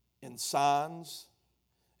in signs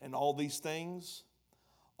and all these things,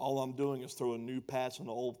 all I'm doing is throw a new patch on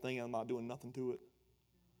the old thing and I'm not doing nothing to it.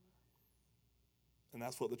 And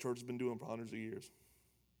that's what the church has been doing for hundreds of years.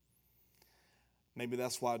 Maybe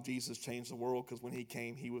that's why Jesus changed the world, because when he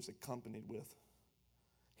came, he was accompanied with.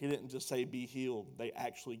 He didn't just say be healed. They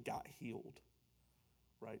actually got healed,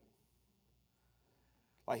 right?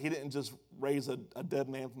 Like, he didn't just raise a dead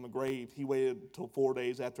man from the grave. He waited until 4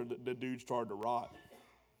 days after the dude started to rot,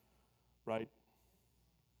 right?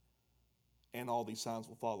 And all these signs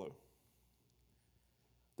will follow.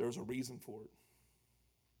 There's a reason for it.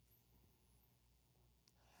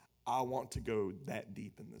 I want to go that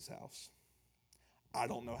deep in this house. I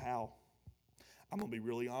don't know how. I'm going to be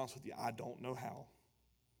really honest with you. I don't know how.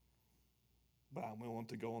 But I'm willing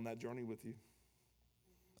to go on that journey with you.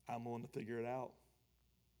 I'm willing to figure it out.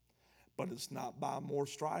 But it's not by more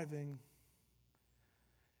striving.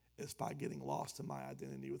 It's by getting lost in my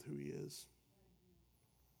identity with who he is.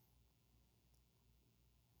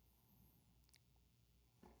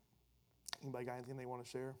 Anybody got anything they want to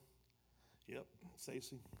share? Yep,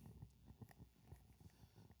 Stacy.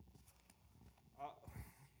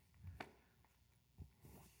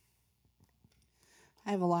 I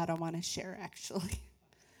have a lot I want to share, actually.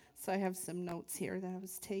 So I have some notes here that I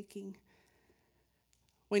was taking.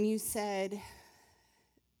 When you said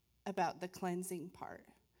about the cleansing part,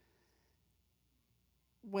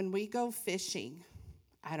 when we go fishing,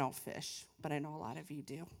 I don't fish, but I know a lot of you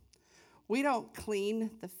do. We don't clean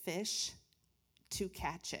the fish to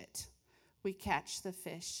catch it. We catch the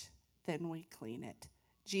fish, then we clean it.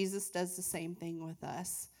 Jesus does the same thing with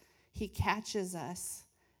us. He catches us,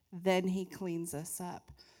 then he cleans us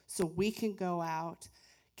up. So we can go out,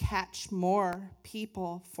 catch more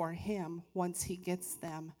people for him. Once he gets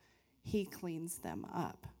them, he cleans them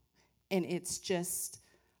up. And it's just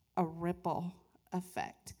a ripple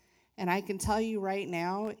effect. And I can tell you right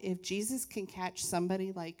now, if Jesus can catch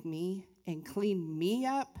somebody like me and clean me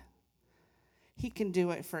up, he can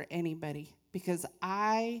do it for anybody. Because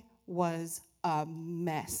I was a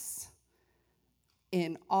mess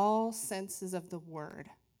in all senses of the word.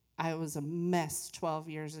 I was a mess 12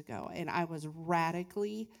 years ago, and I was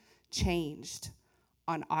radically changed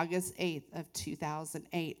on August 8th of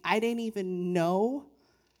 2008. I didn't even know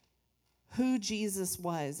who Jesus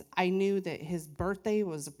was. I knew that his birthday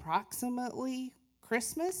was approximately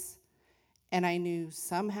Christmas, and I knew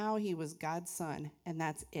somehow he was God's son, and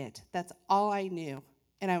that's it. That's all I knew,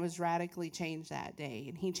 and I was radically changed that day,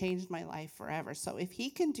 and he changed my life forever. So if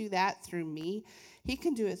he can do that through me, he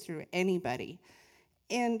can do it through anybody.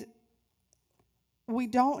 And we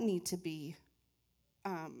don't need to be,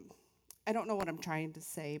 I don't know what I'm trying to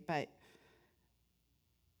say, but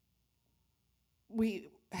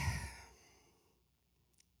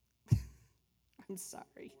I'm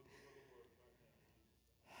sorry.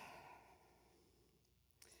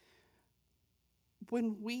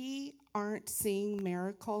 When we aren't seeing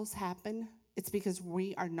miracles happen, it's because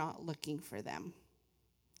we are not looking for them.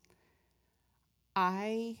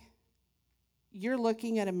 You're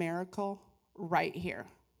looking at a miracle right here.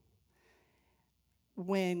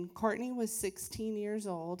 When Courtney was 16 years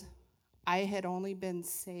old, I had only been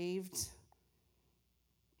saved,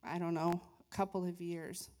 I don't know, a couple of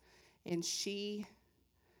years. And she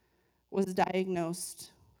was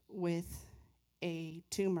diagnosed with a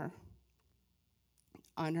tumor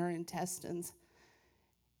on her intestines.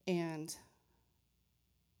 And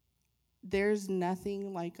there's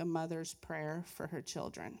nothing like a mother's prayer for her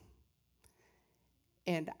children.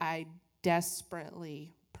 And I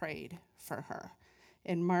desperately prayed for her.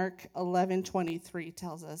 And Mark 11:23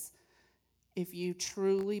 tells us, if you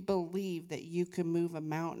truly believe that you can move a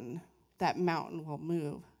mountain, that mountain will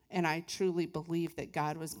move. And I truly believed that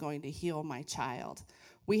God was going to heal my child.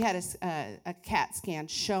 We had a CAT scan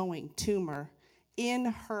showing tumor in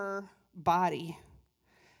her body.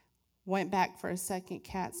 Went back for a second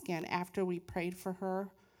CAT scan after we prayed for her.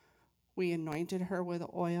 We anointed her with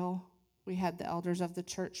oil. We had the elders of the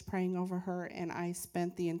church praying over her, and I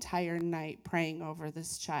spent the entire night praying over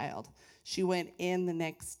this child. She went in the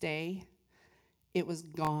next day. It was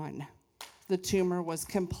gone. The tumor was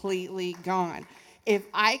completely gone. If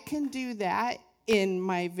I can do that in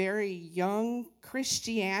my very young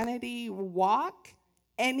Christianity walk,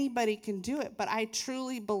 anybody can do it. But I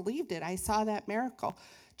truly believed it. I saw that miracle.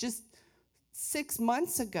 Just 6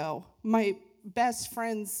 months ago, my best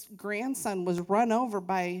friend's grandson was run over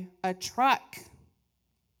by a truck.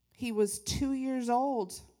 He was 2 years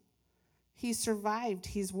old. He survived.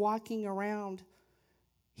 He's walking around.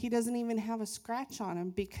 He doesn't even have a scratch on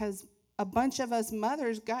him because a bunch of us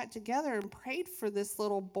mothers got together and prayed for this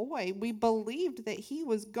little boy. We believed that he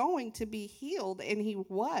was going to be healed, and he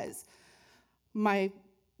was.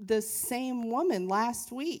 The same woman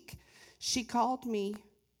last week, she called me.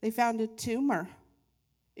 They found a tumor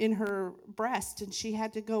in her breast, and she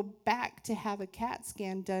had to go back to have a CAT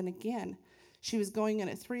scan done again. She was going in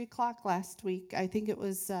at 3 o'clock last week. I think it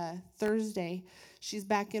was Thursday. She's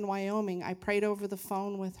back in Wyoming. I prayed over the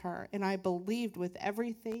phone with her, and I believed with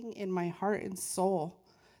everything in my heart and soul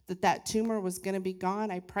that tumor was going to be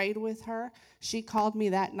gone. I prayed with her. She called me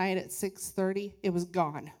that night at 6:30. It was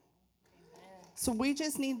gone. Amen. So we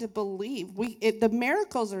just need to believe. The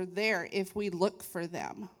miracles are there if we look for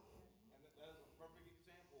them.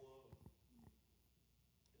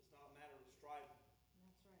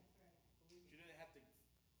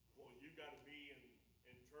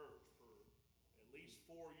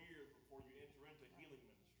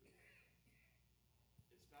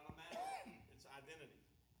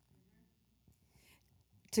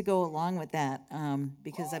 To go along with that,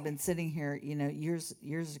 because I've been sitting here, years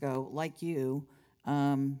ago, like you,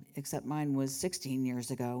 except mine was 16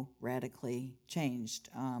 years ago, radically changed.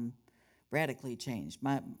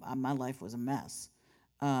 My life was a mess,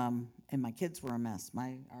 and my kids were a mess.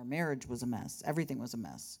 Our marriage was a mess. Everything was a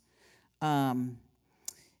mess. And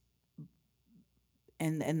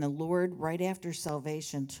the Lord, right after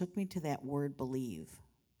salvation, took me to that word believe,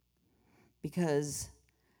 because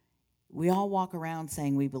we all walk around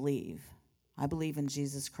saying we believe. I believe in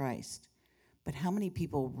Jesus Christ. But how many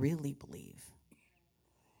people really believe?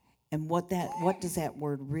 And what does that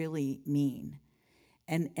word really mean?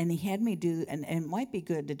 And he had me do, and it might be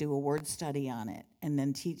good to do a word study on it and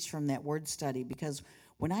then teach from that word study, because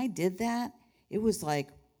when I did that, it was like,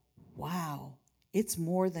 wow, it's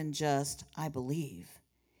more than just I believe.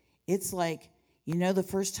 It's like, the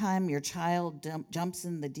first time your child jumps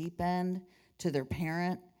in the deep end to their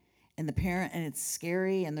parent, and it's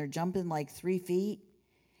scary, and they're jumping like 3 feet,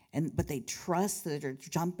 but they trust that they're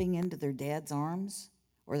jumping into their dad's arms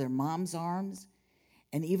or their mom's arms.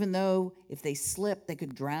 And even though if they slip, they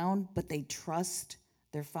could drown, but they trust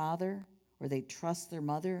their father or they trust their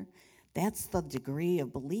mother. That's the degree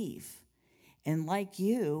of belief. And like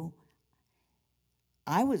you,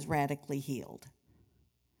 I was radically healed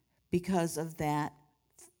because of that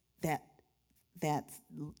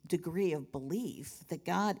degree of belief that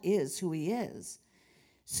God is who he is.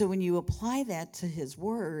 So when you apply that to his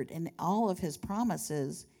word and all of his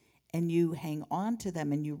promises, and you hang on to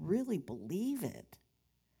them and you really believe it,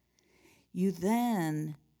 you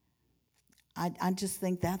then, I just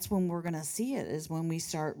think that's when we're going to see it, is when we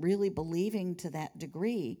start really believing to that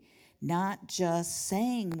degree, not just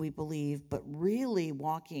saying we believe, but really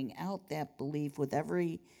walking out that belief with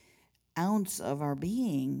every ounce of our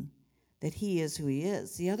being, that he is who he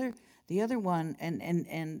is. The other one,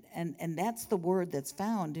 and that's the word that's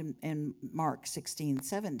found in Mark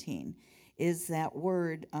 16:17, is that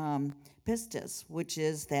word pistis, which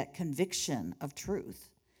is that conviction of truth.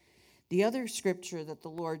 The other scripture that the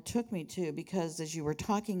Lord took me to, because as you were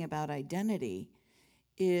talking about identity,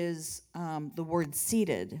 is the word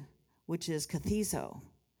seated, which is kathizo,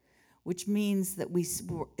 which means that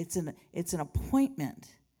it's an appointment.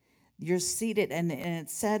 You're seated, and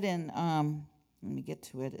it's said in, let me get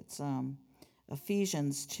to it, it's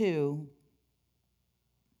Ephesians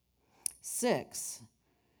 2:6,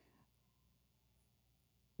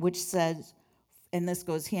 which says, and this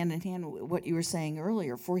goes hand in hand with what you were saying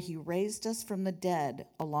earlier, for he raised us from the dead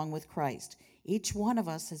along with Christ. Each one of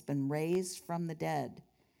us has been raised from the dead.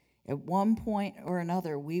 At one point or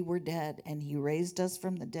another, we were dead, and he raised us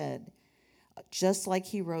from the dead, just like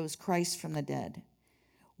he rose Christ from the dead.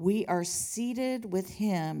 We are seated with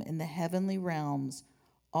him in the heavenly realms,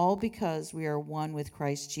 all because we are one with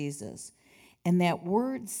Christ Jesus. And that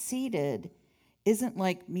word seated isn't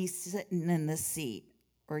like me sitting in this seat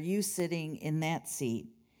or you sitting in that seat.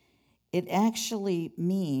 It actually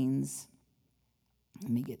means, let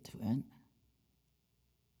me get to it.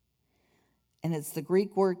 and it's the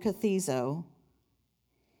Greek word kathizo.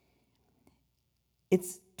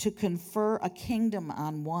 It's to confer a kingdom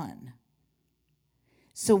on one.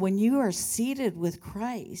 So when you are seated with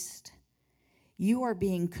Christ, you are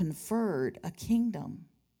being conferred a kingdom.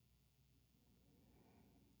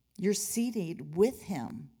 You're seated with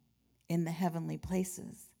him in the heavenly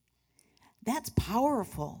places. That's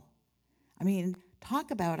powerful. I mean,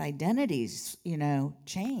 talk about identities,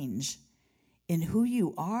 change in who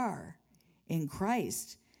you are in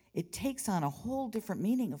Christ. It takes on a whole different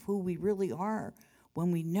meaning of who we really are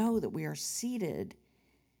when we know that we are seated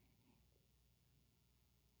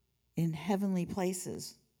in heavenly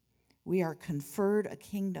places. We are conferred a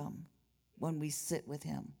kingdom when we sit with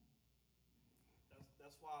him.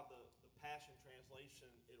 That's why the Passion Translation,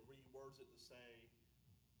 it rewords it to say,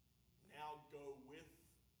 now go with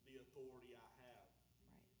the authority I have.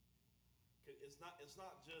 Right. It's not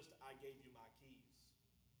just I gave you my keys.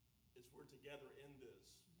 It's we're together in this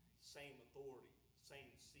same authority, same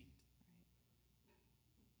seat.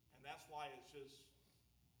 Right. And that's why it's just,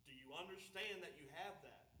 do you understand that you have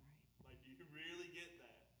that? Right. Like, do you really get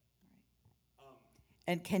that?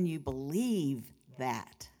 And can you believe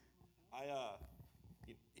that?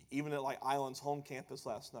 Even at Island's home campus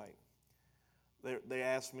last night, they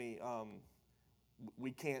asked me,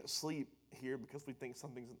 we can't sleep here because we think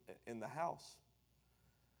something's in the house.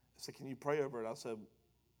 I said, can you pray over it? I said,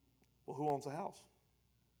 well, who owns the house?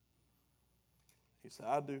 He said,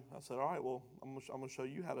 I do. I said, all right, well, I'm going to show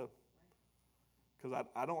you how to, because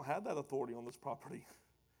I don't have that authority on this property.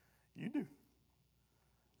 You do.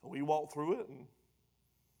 And we walked through it, and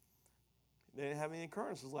they didn't have any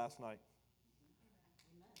occurrences last night.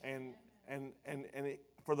 And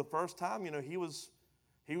for the first time, he was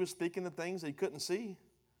speaking to things that he couldn't see,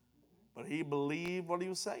 but he believed what he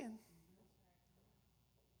was saying.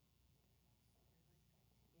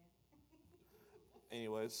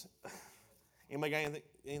 Anyways, anybody got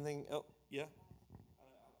anything else? Yeah?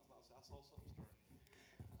 I saw something.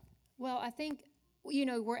 Well, I think,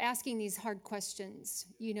 we're asking these hard questions.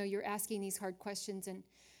 You're asking these hard questions, and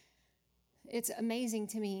it's amazing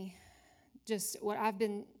to me just what I've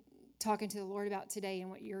been talking to the Lord about today, and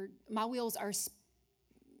what my wheels are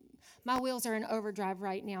in overdrive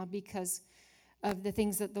right now because of the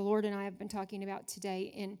things that the Lord and I have been talking about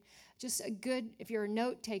today. And just if you're a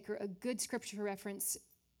note taker, a good scripture reference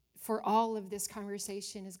for all of this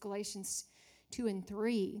conversation is Galatians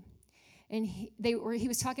 2:3. And he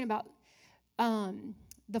was talking about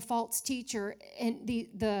the false teacher and the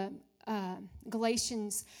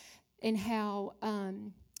Galatians, and how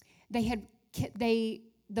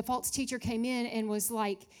the false teacher came in and was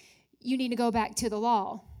like, you need to go back to the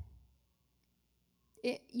law.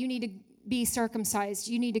 You need to be circumcised.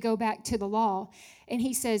 You need to go back to the law. And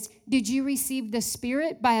he says, did you receive the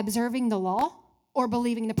Spirit by observing the law or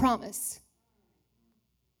believing the promise?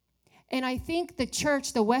 And I think the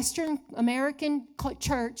church, the Western American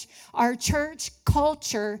church, our church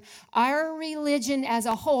culture, our religion as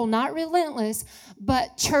a whole, not relentless,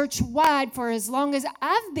 but church-wide for as long as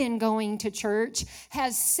I've been going to church,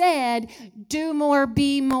 has said, do more,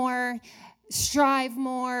 be more, strive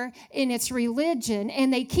more in its religion.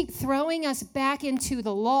 And they keep throwing us back into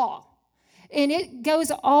the law. And it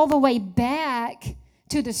goes all the way back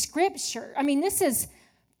to the scripture. I mean, this is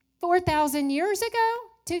 4,000 years ago.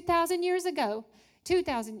 2,000 years ago,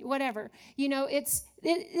 2,000, whatever.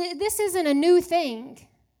 This isn't a new thing.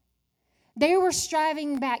 They were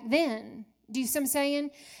striving back then. Do you see what I'm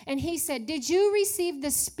saying? And he said, did you receive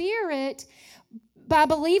the Spirit by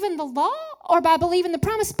believing the law or by believing the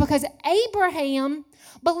promise? Because Abraham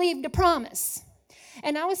believed the promise.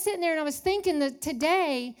 And I was sitting there and I was thinking that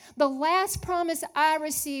today, the last promise I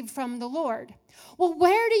received from the Lord. Well,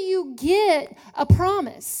 where do you get a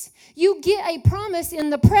promise? You get a promise in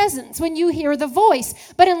the presence when you hear the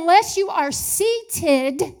voice. But unless you are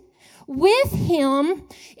seated with him,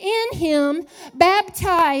 in him,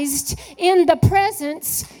 baptized in the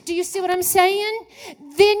presence, do you see what I'm saying?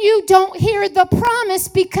 Then you don't hear the promise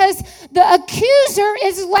because the accuser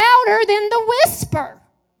is louder than the whisper.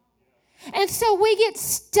 And so we get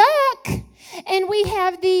stuck and we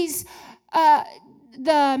have these,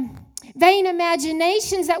 the vain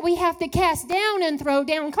imaginations that we have to cast down and throw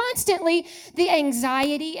down constantly, the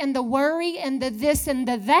anxiety and the worry and the this and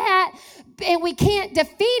the that, and we can't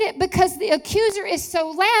defeat it because the accuser is so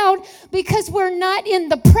loud because we're not in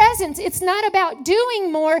the presence. It's not about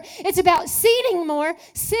doing more. It's about seating more,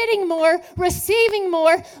 sitting more, receiving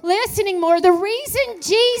more, listening more. The reason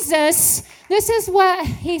Jesus, this is what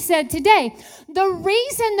he said today, the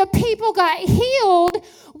reason the people got healed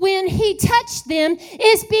when he touched them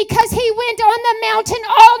is because he went on the mountain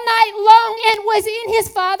all night long and was in his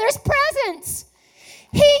Father's presence.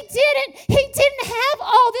 He didn't have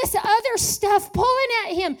all this other stuff pulling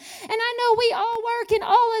at him. And I know we all work and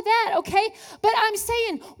all of that, okay? But I'm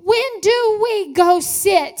saying, when do we go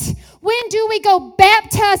sit? When do we go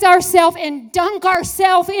baptize ourselves and dunk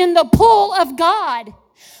ourselves in the pool of God?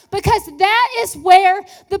 Because that is where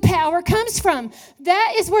the power comes from.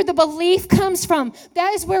 That is where the belief comes from.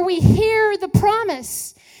 That is where we hear the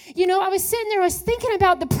promise. You know, I was sitting there, I was thinking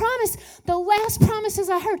about the promise, the last promises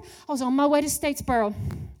I heard. I was on my way to Statesboro,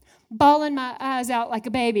 bawling my eyes out like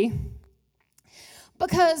a baby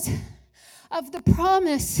because of the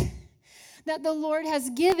promise that the Lord has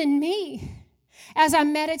given me as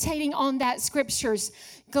I'm meditating on that scriptures.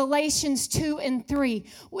 Galatians 2 and 3.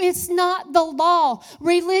 It's not the law.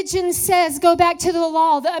 Religion says go back to the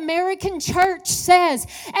law. The American church says.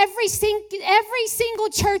 Every single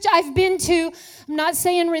church I've been to, I'm not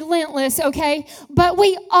saying relentless, okay? But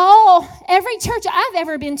every church I've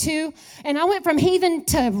ever been to, and I went from heathen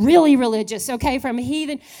to really religious, okay? From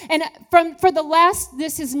heathen. And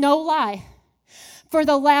this is no lie, for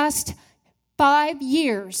the last 5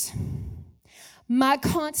 years, my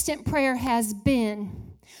constant prayer has been,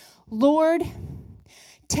 Lord,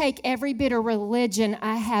 take every bit of religion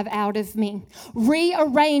I have out of me.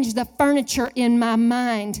 Rearrange the furniture in my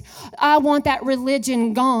mind. I want that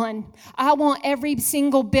religion gone. I want every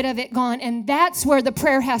single bit of it gone. And that's where the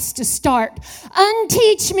prayer has to start.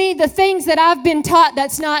 Unteach me the things that I've been taught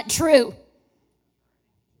that's not true.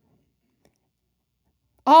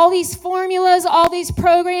 All these formulas, all these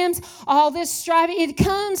programs, all this striving, it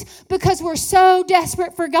comes because we're so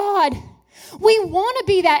desperate for God. We want to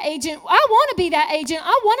be that agent. I want to be that agent.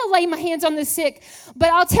 I want to lay my hands on the sick. But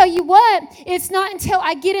I'll tell you what, it's not until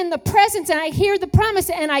I get in the presence and I hear the promise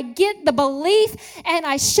and I get the belief and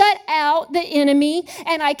I shut out the enemy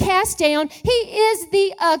and I cast down. He is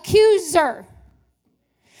the accuser.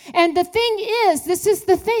 And the thing is, this is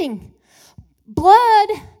the thing. Blood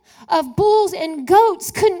of bulls and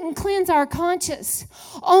goats couldn't cleanse our conscience.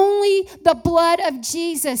 Only the blood of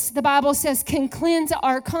Jesus, the Bible says, can cleanse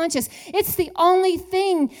our conscience. It's the only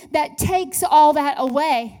thing that takes all that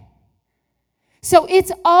away. So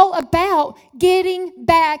it's all about getting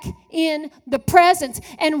back in the presence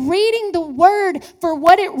and reading the word for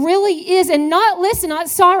what it really is and not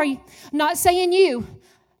saying you.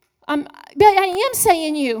 But I am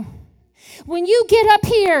saying you. When you get up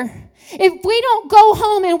here, if we don't go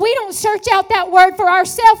home and we don't search out that word for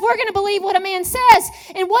ourselves, we're going to believe what a man says.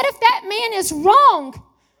 And what if that man is wrong?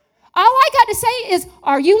 All I got to say is,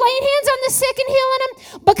 are you laying hands on the sick and healing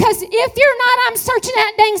them? Because if you're not, I'm searching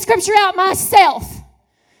that dang scripture out myself.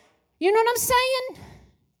 You know what I'm saying?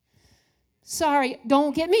 Sorry,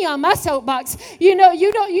 don't get me on my soapbox. You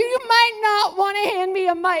might not want to hand me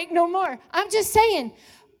a mic no more. I'm just saying,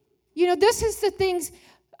 this is the things,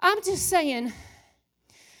 I'm just saying,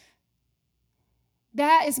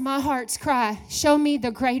 that is my heart's cry. Show me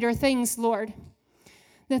the greater things, Lord.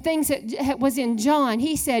 The things that was in John.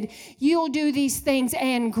 He said, you'll do these things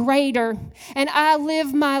and greater. And I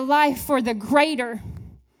live my life for the greater.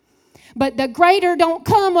 But the greater don't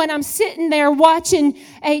come when I'm sitting there watching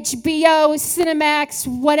HBO, Cinemax,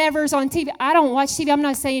 whatever's on TV. I don't watch TV. I'm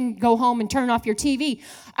not saying go home and turn off your TV.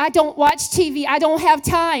 I don't watch TV. I don't have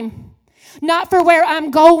time. Not for where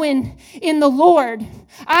I'm going in the Lord.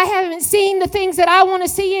 I haven't seen the things that I want to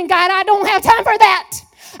see in God. I don't have time for that.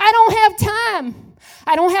 I don't have time.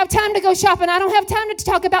 I don't have time to go shopping. I don't have time to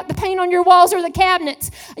talk about the paint on your walls or the cabinets.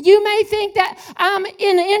 You may think that I'm an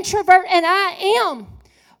introvert, and I am.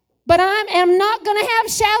 But I am not going to have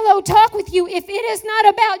shallow talk with you if it is not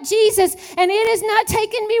about Jesus and it is not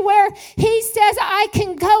taking me where he says I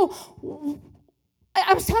can go.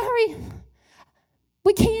 I'm sorry.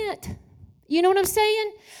 We can't. You know what I'm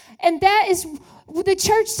saying? And that is, the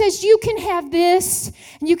church says you can have this,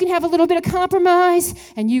 and you can have a little bit of compromise,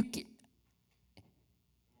 and you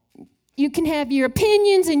can have your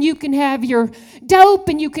opinions, and you can have your dope,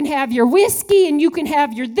 and you can have your whiskey, and you can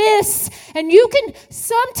have your this, and you can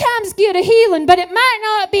sometimes get a healing, but it might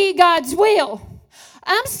not be God's will.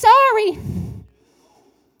 I'm sorry.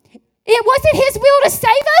 It wasn't his will to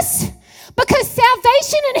save us, because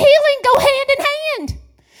salvation and healing go hand in hand.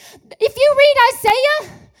 If you read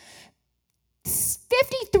Isaiah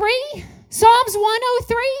 53, Psalms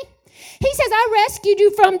 103, he says, I rescued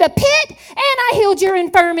you from the pit and I healed your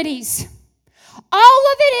infirmities.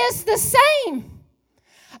 All of it is the same.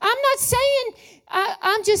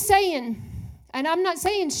 I'm just saying, and I'm not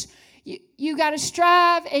saying you got to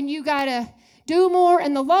strive and you got to do more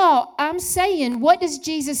in the law. I'm saying, what does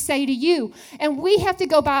Jesus say to you? And we have to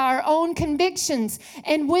go by our own convictions.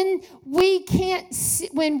 And when we can't,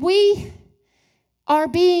 when we are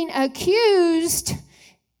being accused,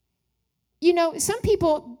 you know, some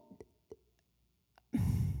people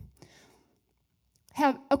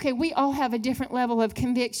we all have a different level of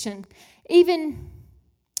conviction. Even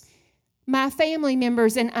my family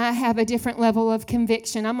members and I have a different level of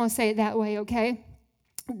conviction. I'm going to say it that way, okay?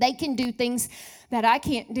 They can do things that I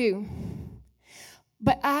can't do.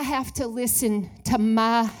 But I have to listen to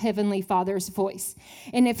my Heavenly Father's voice.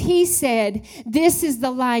 And if He said, this is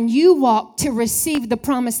the line you walk to receive the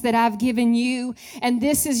promise that I've given you, and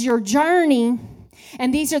this is your journey,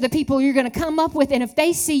 and these are the people you're going to come up with, and if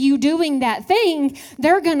they see you doing that thing,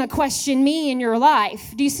 they're going to question me in your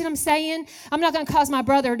life. Do you see what I'm saying? I'm not going to cause my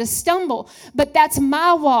brother to stumble, but that's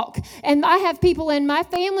my walk. And I have people in my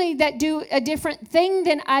family that do a different thing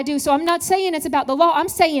than I do. So I'm not saying it's about the law. I'm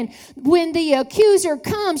saying when the accuser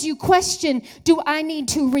comes, you question, do I need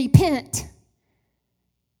to repent?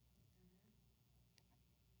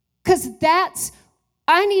 Because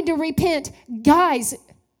I need to repent. Guys,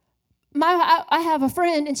 I have a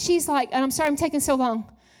friend, and she's like, and I'm sorry I'm taking so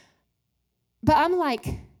long, but I'm like,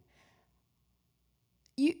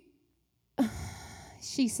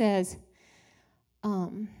 she says, how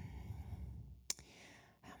am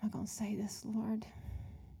I going to say this, Lord?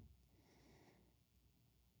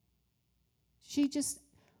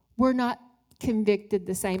 We're not convicted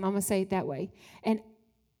the same. I'm going to say it that way. And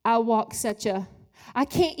I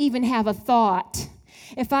can't even have a thought.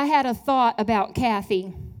 If I had a thought about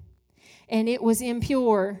Kathy, and it was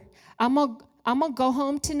impure, I'm gonna go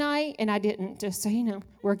home tonight, and I didn't, just so you know,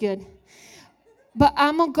 we're good. But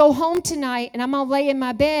I'm gonna go home tonight, and I'm gonna lay in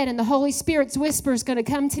my bed, and the Holy Spirit's whisper is gonna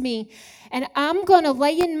come to me, and I'm gonna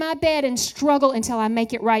lay in my bed and struggle until I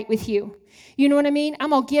make it right with you. You know what I mean?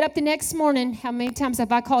 I'm gonna get up the next morning. How many times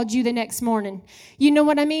have I called you the next morning? You know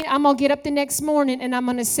what I mean? I'm gonna get up the next morning, and I'm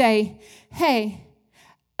gonna say, hey,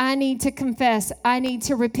 I need to confess. I need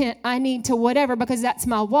to repent. I need to whatever, because that's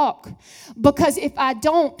my walk. Because if I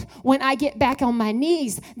don't, when I get back on my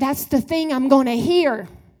knees, that's the thing I'm going to hear.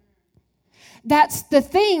 That's the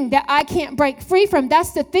thing that I can't break free from.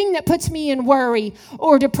 That's the thing that puts me in worry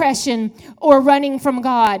or depression or running from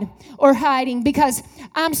God or hiding, because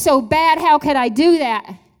I'm so bad. How could I do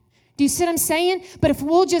that? Do you see what I'm saying? But if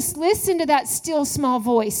we'll just listen to that still small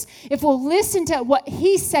voice, if we'll listen to what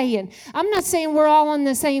He's saying, I'm not saying we're all on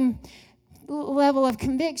the same level of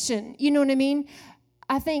conviction. You know what I mean?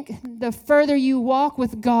 I think the further you walk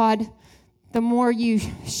with God, the more you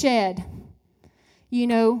shed. You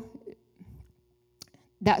know,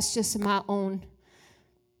 that's just my own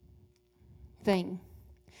thing.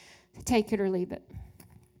 Take it or leave it.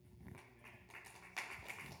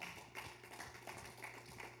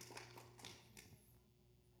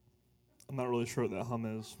 I'm not really sure what that hum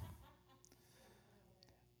is.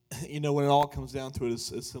 You know, when it all comes down to it,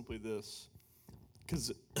 it's simply this.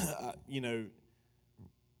 Because, you know,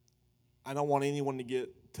 I don't want anyone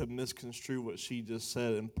to misconstrue what she just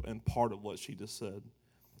said and part of what she just said.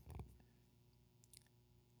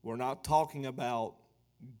 We're not talking about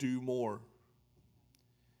do more.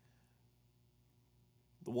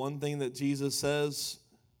 The one thing that Jesus says,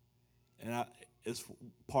 and it's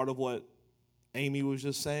part of what Amy was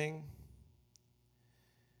just saying,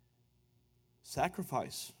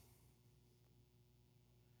 sacrifice.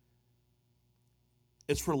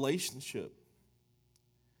 It's relationship.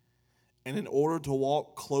 And in order to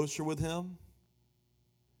walk closer with Him,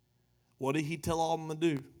 what did He tell all of them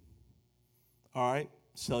to do? All right,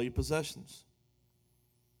 sell your possessions.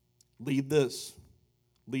 Leave this.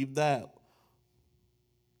 Leave that.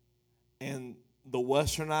 And the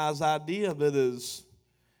westernized idea of it is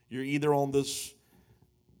you're either on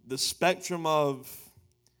the spectrum of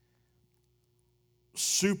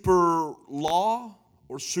super law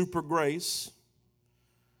or super grace.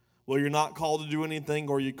 Well, you're not called to do anything,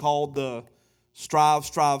 or you're called to strive.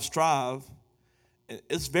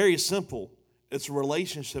 It's very simple. It's a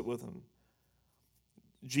relationship with Him.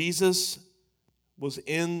 Jesus was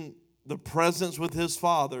in the presence with His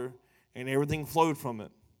Father, and everything flowed from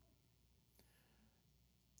it.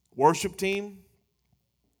 Worship team,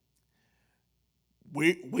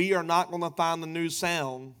 we are not going to find the new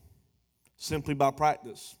sound simply by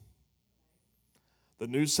practice. The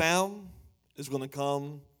new sound is going to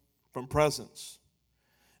come from presence.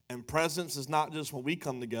 And presence is not just when we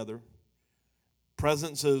come together.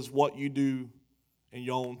 Presence is what you do in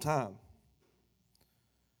your own time.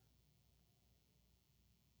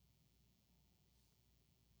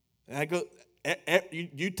 And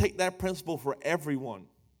you take that principle for everyone.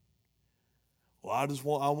 Well,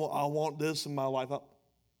 I want this in my life.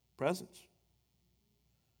 Presence.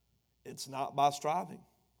 It's not by striving.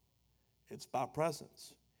 It's by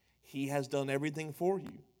presence. He has done everything for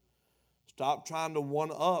you. Stop trying to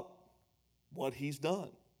one-up what he's done.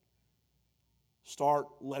 Start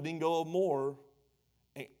letting go of more.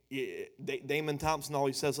 Damon Thompson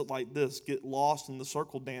always says it like this: get lost in the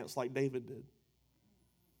circle dance like David did.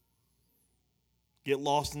 Get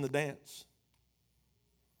lost in the dance.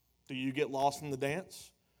 Do you get lost in the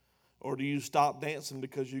dance? Or do you stop dancing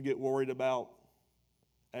because you get worried about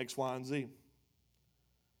X, Y, and Z?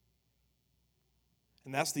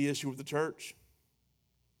 And that's the issue with the church.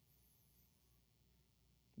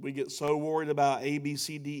 We get so worried about A, B,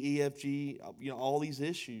 C, D, E, F, G, all these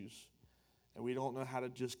issues, and we don't know how to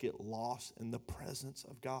just get lost in the presence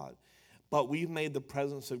of God. But we've made the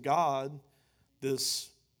presence of God this,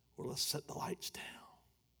 well, let's set the lights down.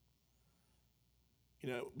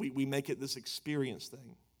 We make it this experience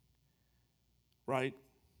thing, right?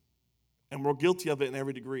 And we're guilty of it in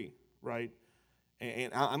every degree, right?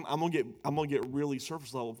 And I'm gonna get really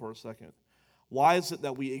surface level for a second. Why is it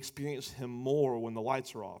that we experience him more when the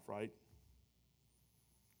lights are off, right?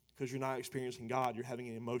 Because you're not experiencing God, you're having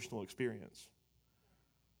an emotional experience.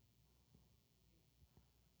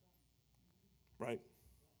 Right?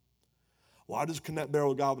 Why does connect better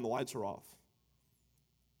with God when the lights are off?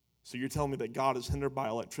 So you're telling me that God is hindered by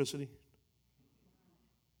electricity?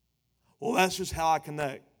 Well, that's just how I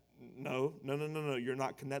connect. No. You're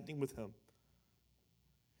not connecting with him.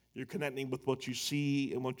 You're connecting with what you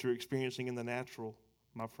see and what you're experiencing in the natural,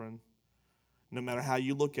 my friend, no matter how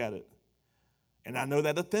you look at it. And I know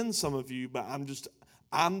that offends some of you, but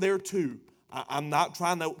I'm there too. I'm not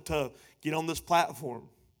trying to get on this platform.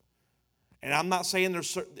 And I'm not saying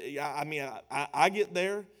I get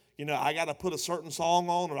there, I got to put a certain song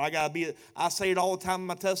on, or I say it all the time in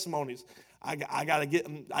my testimonies. I got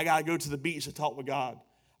to go to the beach to talk with God.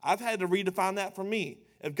 I've had to redefine that for me.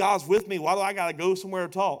 If God's with me, why do I got to go somewhere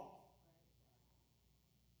to talk?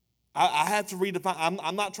 I have to redefine.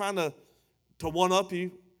 I'm not trying to one-up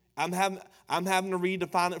you. I'm having to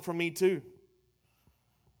redefine it for me too.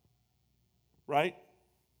 Right?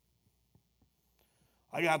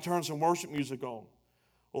 I got to turn some worship music on.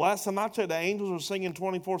 Well, last time I checked, the angels were singing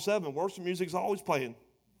 24/7. Worship music's always playing.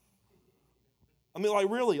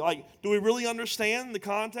 Really? Do we really understand the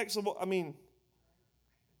context of what, I'm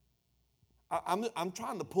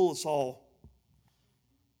trying to pull us all.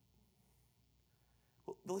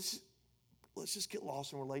 Let's just get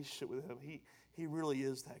lost in relationship with him. He really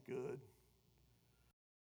is that good.